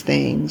doing these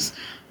things,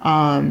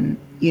 I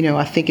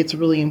think it's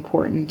really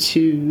important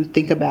to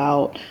think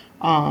about,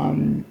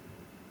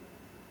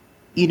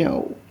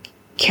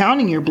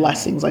 counting your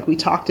blessings, like we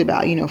talked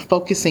about,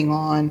 focusing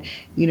on,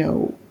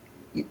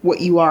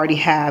 what you already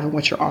have and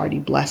what you're already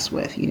blessed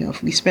with.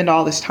 If we spend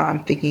all this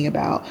time thinking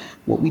about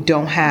what we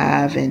don't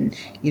have and,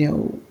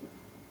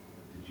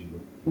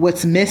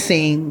 what's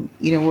missing,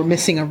 we're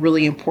missing a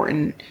really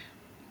important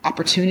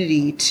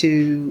opportunity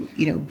to,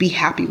 be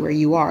happy where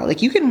you are.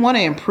 Like, you can want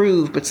to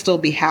improve, but still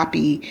be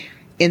happy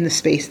in the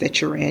space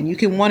that you're in. You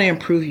can want to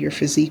improve your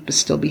physique, but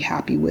still be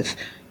happy with,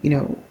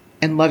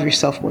 and love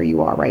yourself where you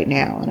are right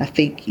now. And I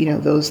think,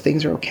 those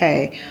things are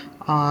okay.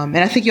 And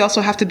I think you also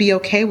have to be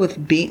okay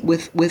with being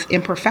with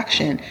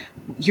imperfection.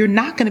 You're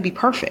not going to be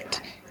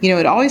perfect.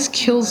 It always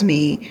kills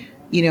me,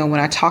 when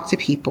I talk to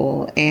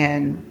people,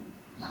 and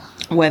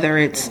whether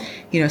it's,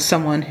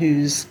 someone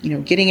who's,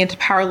 getting into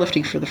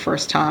powerlifting for the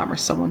first time, or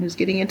someone who's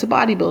getting into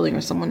bodybuilding,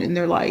 or someone, and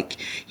they're like,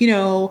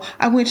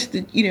 I went to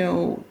the,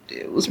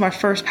 it was my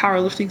first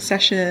powerlifting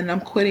session,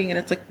 I'm quitting. And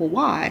it's like, well,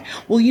 why?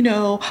 Well,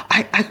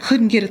 I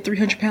couldn't get a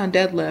 300-pound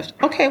deadlift.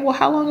 Okay, well,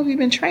 how long have you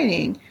been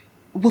training?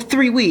 Well,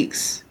 3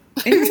 weeks.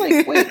 And you're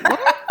like, wait, what?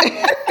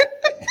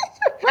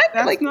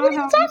 Right? Like, what are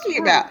you talking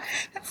about?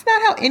 That's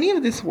not how any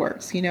of this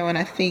works, and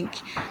I think,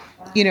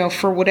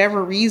 for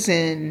whatever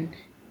reason,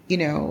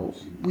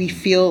 we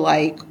feel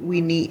like we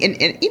need, and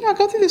I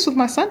go through this with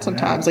my son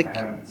sometimes, like,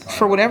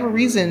 for whatever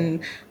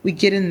reason, we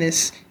get in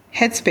this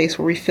headspace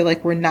where we feel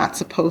like we're not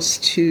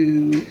supposed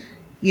to,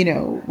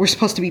 we're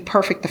supposed to be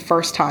perfect the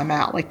first time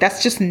out. Like,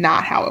 that's just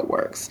not how it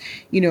works.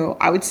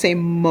 I would say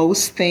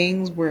most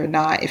things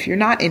if you're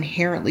not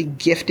inherently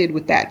gifted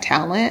with that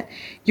talent,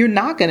 you're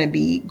not going to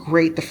be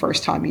great the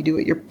first time you do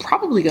it. You're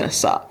probably going to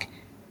suck,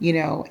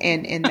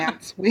 and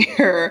that's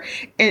where,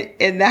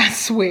 and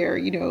that's where,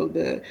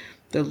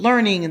 the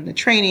learning and the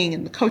training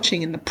and the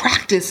coaching and the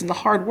practice and the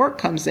hard work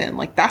comes in.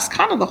 Like, that's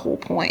kind of the whole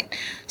point.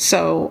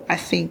 So I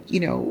think,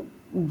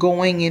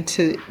 going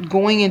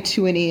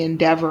into any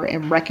endeavor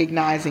and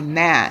recognizing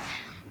that,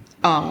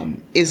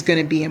 is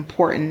going to be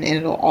important. And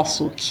it'll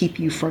also keep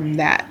you from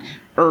that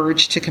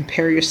urge to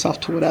compare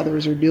yourself to what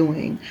others are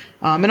doing.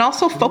 And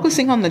also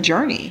focusing on the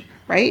journey,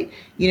 right?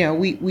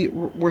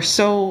 We're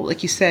so,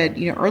 like you said,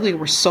 earlier,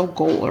 we're so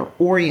goal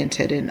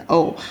oriented, and,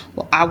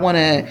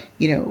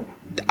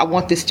 I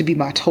want this to be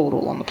my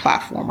total on the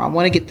platform. I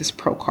want to get this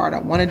pro card. I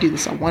want to do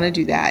this. I want to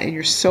do that. And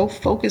you're so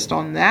focused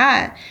on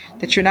that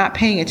you're not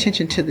paying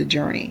attention to the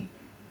journey,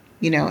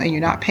 and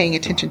you're not paying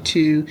attention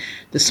to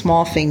the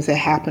small things that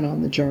happen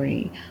on the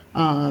journey.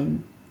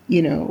 And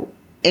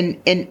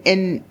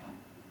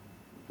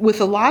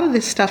with a lot of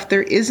this stuff,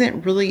 there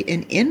isn't really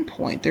an end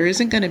point. There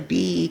isn't going to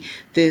be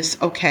this,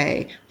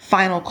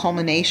 final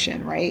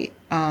culmination, right?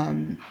 At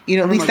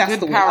least that's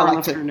the way I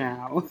like to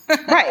now.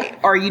 Right.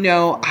 Or,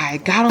 I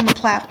got on the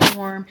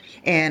platform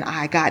and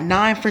I got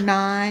 9 for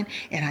 9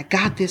 and I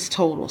got this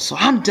total. So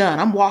I'm done.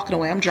 I'm walking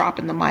away. I'm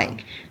dropping the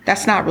mic.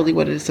 That's not really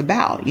what it's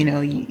about.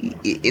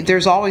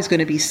 There's always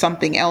going to be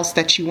something else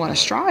that you want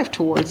to strive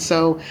towards.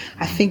 So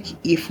I think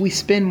if we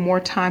spend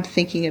more time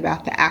thinking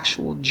about the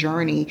actual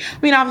journey,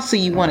 obviously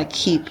you want to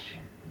keep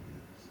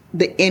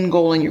the end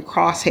goal in your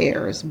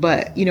crosshairs.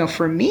 But,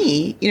 for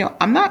me,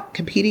 I'm not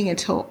competing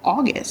until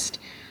August.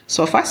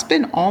 So if I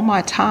spend all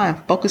my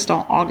time focused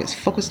on August,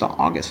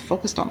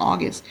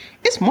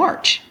 it's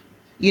March.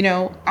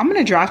 I'm going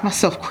to drive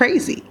myself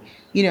crazy.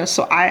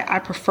 So I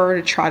prefer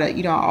to try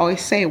to, I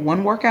always say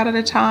one workout at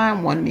a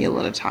time, one meal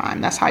at a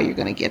time. That's how you're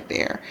going to get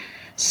there.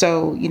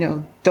 So,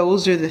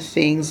 those are the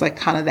things, like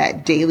kind of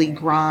that daily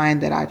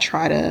grind that I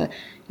try to,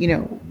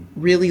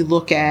 really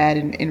look at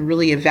and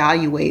really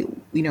evaluate,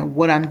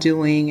 what I'm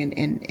doing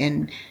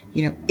and,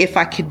 if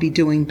I could be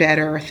doing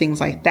better, things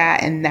like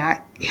that. And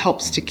that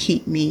helps to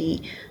keep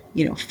me,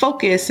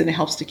 focused, and it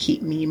helps to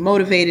keep me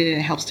motivated, and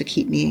it helps to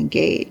keep me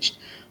engaged.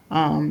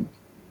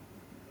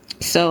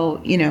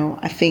 So,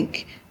 I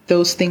think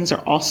those things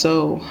are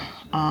also,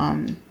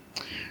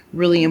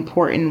 really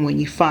important when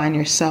you find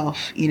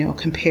yourself,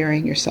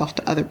 comparing yourself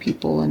to other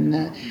people,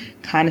 and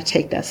kind of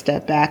take that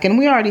step back. And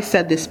we already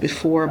said this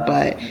before,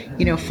 but,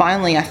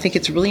 finally, I think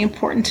it's really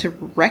important to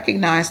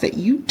recognize that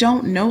you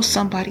don't know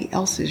somebody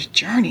else's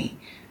journey.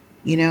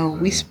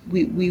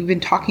 We've been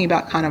talking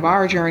about kind of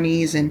our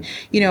journeys, and,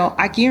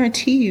 I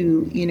guarantee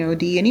you,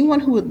 D,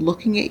 anyone who would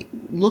looking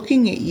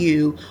at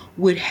you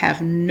would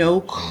have no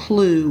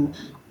clue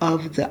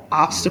of the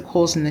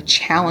obstacles and the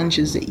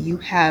challenges that you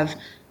have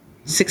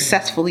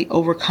successfully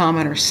overcome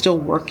and are still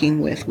working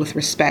with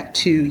respect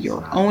to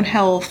your own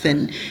health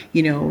and,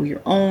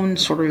 your own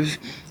sort of,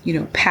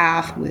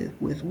 path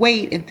with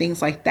weight and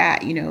things like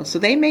that, so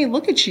they may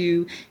look at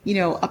you,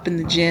 up in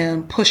the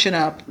gym, pushing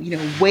up,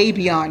 way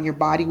beyond your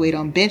body weight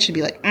on bench and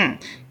be like,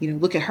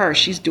 look at her,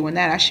 she's doing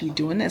that, I should be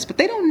doing this. But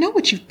they don't know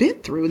what you've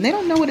been through, and they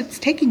don't know what it's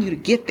taken you to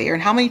get there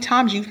and how many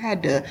times you've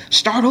had to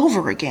start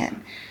over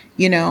again,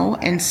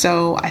 and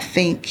so I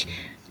think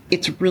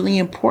it's really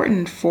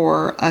important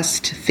for us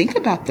to think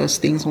about those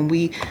things when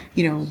we,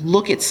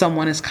 look at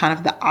someone as kind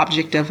of the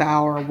object of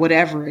our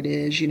whatever it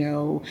is,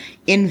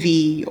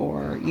 envy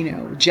or,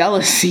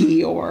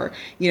 jealousy or,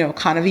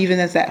 kind of even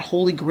as that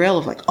holy grail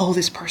of like, oh,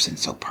 this person's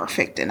so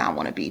perfect and I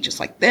want to be just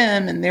like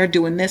them and they're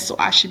doing this, so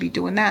I should be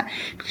doing that,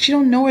 because you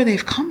don't know where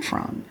they've come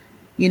from.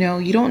 You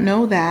don't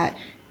know that,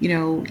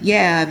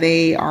 yeah,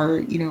 they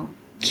are,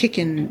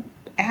 kicking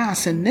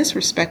ass in this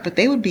respect, but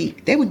they would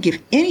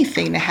give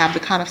anything to have the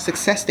kind of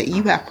success that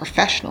you have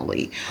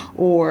professionally,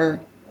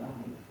 or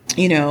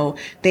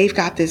they've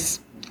got this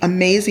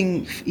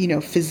amazing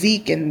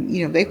physique and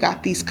they've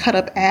got these cut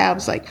up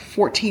abs like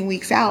 14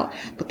 weeks out,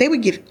 but they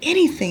would give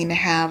anything to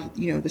have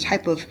the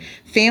type of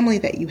family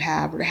that you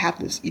have, or to have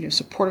this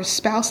supportive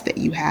spouse that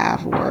you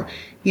have, or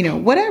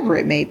whatever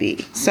it may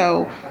be.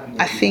 So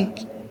I think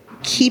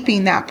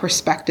keeping that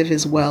perspective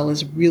as well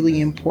is really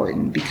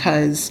important,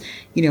 because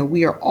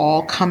we are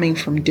all coming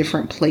from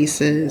different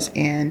places,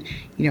 and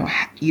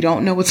you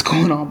don't know what's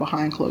going on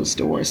behind closed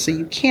doors, so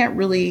you can't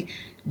really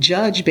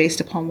judge based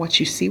upon what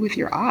you see with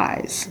your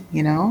eyes.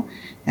 And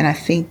I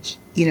think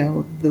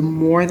the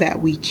more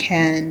that we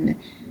can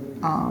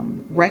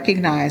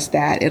recognize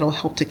that, it'll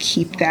help to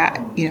keep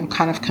that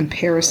kind of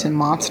comparison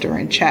monster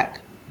in check.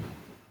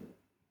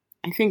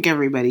 I just think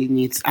everybody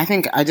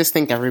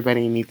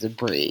needs a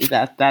breathe.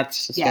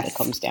 That's just what it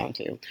comes down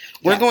to.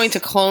 We're going to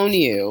clone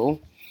you,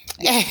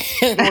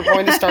 and we're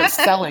going to start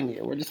selling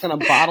you. We're just going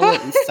to bottle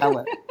it and sell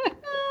it.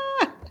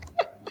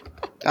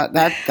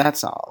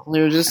 That's all.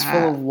 They're just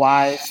full of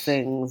wise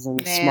things and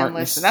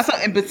smartness.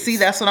 Listen,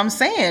 that's what I'm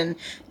saying.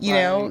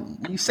 You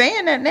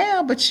saying that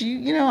now, but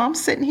I'm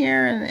sitting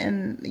here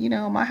and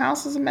my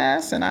house is a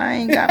mess, and I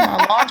ain't got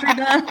my laundry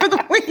done for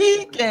the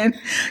week, and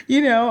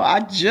I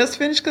just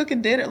finished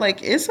cooking dinner.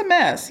 Like, it's a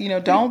mess.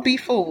 Don't be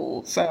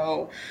fooled.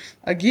 So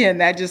again,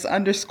 that just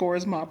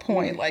underscores my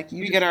point. Like,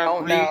 you just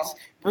don't know.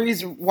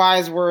 Bree's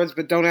wise words,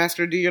 but don't ask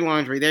her to do your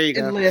laundry. There you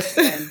go.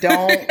 Listen,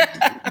 don't.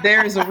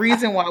 There is a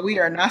reason why we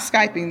are not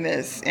Skyping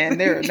this, and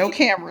there are no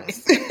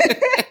cameras.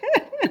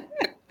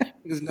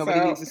 Because nobody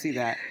needs to see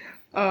that.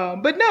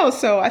 But no,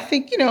 so I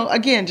think,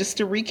 again, just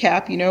to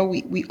recap,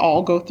 we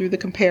all go through the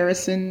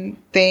comparison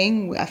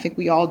thing. I think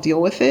we all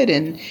deal with it.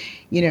 And,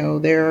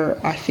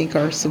 there, I think,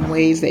 are some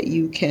ways that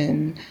you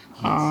can,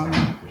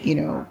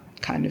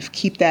 kind of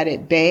keep that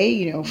at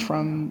bay,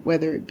 from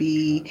whether it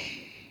be,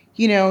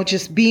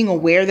 just being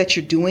aware that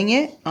you're doing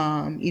it,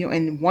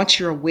 and once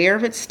you're aware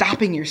of it,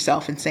 stopping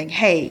yourself and saying,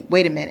 hey,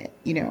 wait a minute,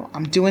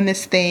 I'm doing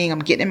this thing, I'm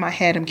getting in my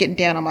head, I'm getting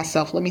down on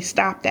myself, let me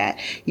stop that,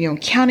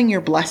 counting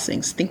your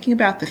blessings, thinking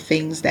about the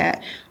things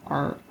that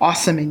are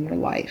awesome in your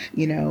life,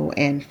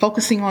 and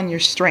focusing on your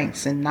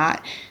strengths, and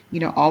not,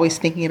 always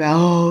thinking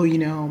about,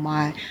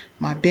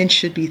 my bench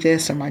should be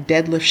this or my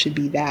deadlift should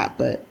be that,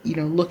 but,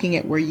 looking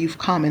at where you've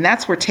come. And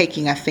that's where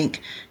taking, I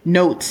think,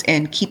 notes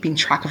and keeping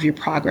track of your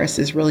progress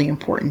is really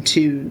important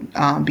too,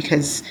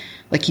 because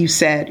like you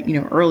said,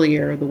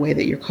 earlier, the way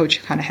that your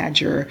coach kind of had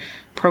your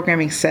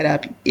programming set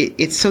up,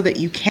 it's so that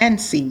you can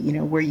see,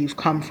 where you've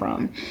come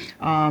from,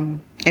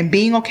 and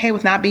being okay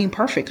with not being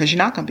perfect, because you're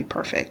not going to be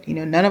perfect.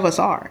 None of us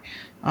are.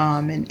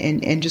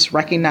 And just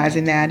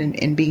recognizing that,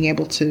 and being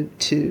able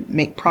to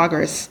make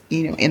progress,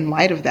 in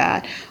light of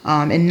that,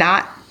 and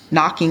not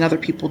knocking other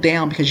people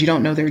down because you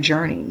don't know their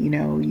journey.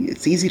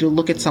 It's easy to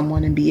look at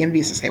someone and be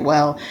envious and say,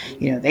 well,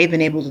 they've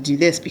been able to do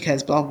this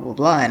because blah, blah,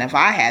 blah. And if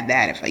I had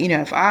that,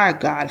 if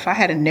I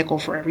had a nickel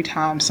for every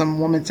time some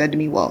woman said to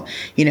me, well,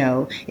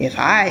 if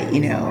I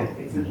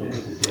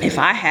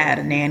had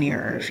a nanny,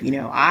 or if,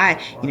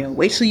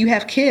 wait till you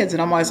have kids.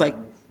 And I'm always like,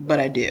 but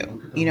I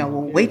do.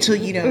 Well, wait till,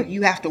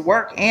 you have to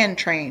work and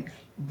train.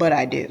 But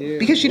I do,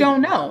 because you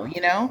don't know,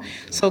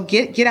 so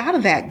get out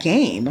of that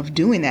game of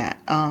doing that,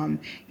 and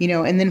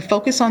then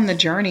focus on the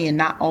journey and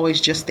not always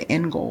just the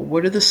end goal.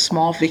 What are the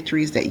small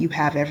victories that you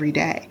have every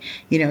day?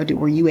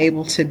 Were you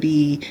able to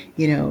be,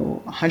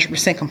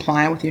 100%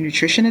 compliant with your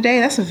nutrition today?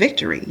 That's a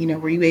victory.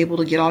 Were you able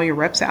to get all your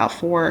reps out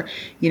for,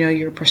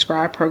 your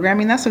prescribed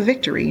programming? That's a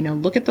victory.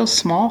 Look at those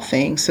small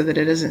things so that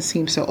it doesn't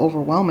seem so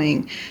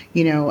overwhelming,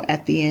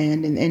 at the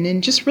end, and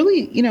then just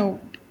really,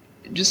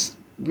 just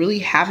really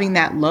having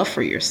that love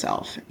for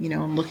yourself,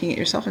 and looking at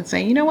yourself and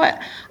saying, what,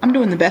 I'm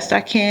doing the best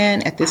I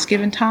can at this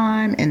given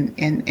time,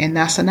 and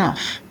that's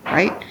enough,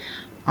 right?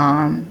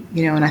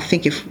 And I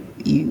think if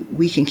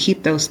we can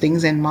keep those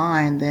things in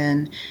mind,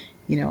 then,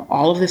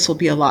 all of this will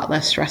be a lot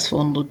less stressful,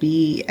 and it'll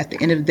be, at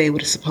the end of the day,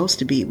 what it's supposed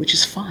to be, which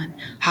is fun.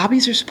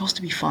 Hobbies are supposed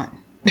to be fun.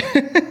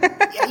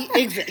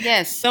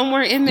 Yes,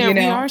 somewhere in there You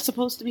we know? are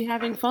supposed to be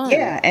having fun.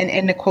 Yeah,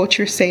 and to quote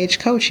your sage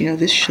coach,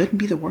 this shouldn't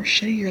be the worst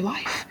shit of your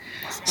life.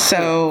 That's right.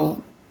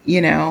 So,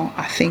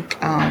 I think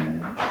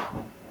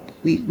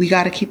we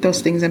got to keep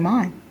those things in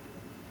mind.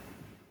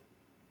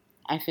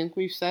 I think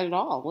we've said it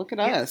all. Look at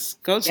Yes. us.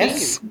 Go team.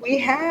 Yes, we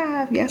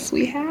have. Yes,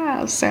 we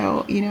have.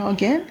 So,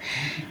 again,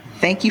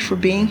 thank you for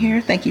being here.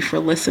 Thank you for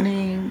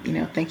listening.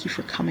 Thank you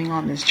for coming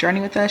on this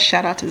journey with us.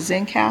 Shout out to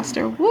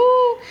Zencaster.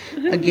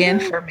 Woo! Again,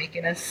 for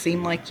making us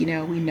seem like, we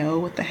know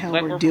what the hell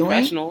Like we're we're doing.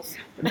 professionals.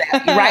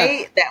 That,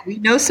 right? That we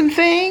know some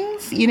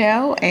things,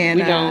 and,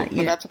 We don't,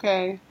 but that's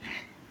okay.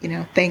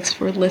 thanks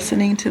for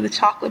listening to the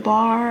Chocolate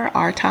Bar,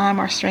 our time,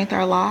 our strength,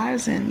 our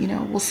lives. And,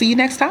 we'll see you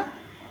next time.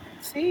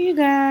 See you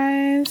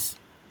guys.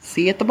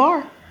 See you at the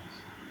bar.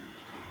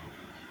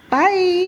 Bye.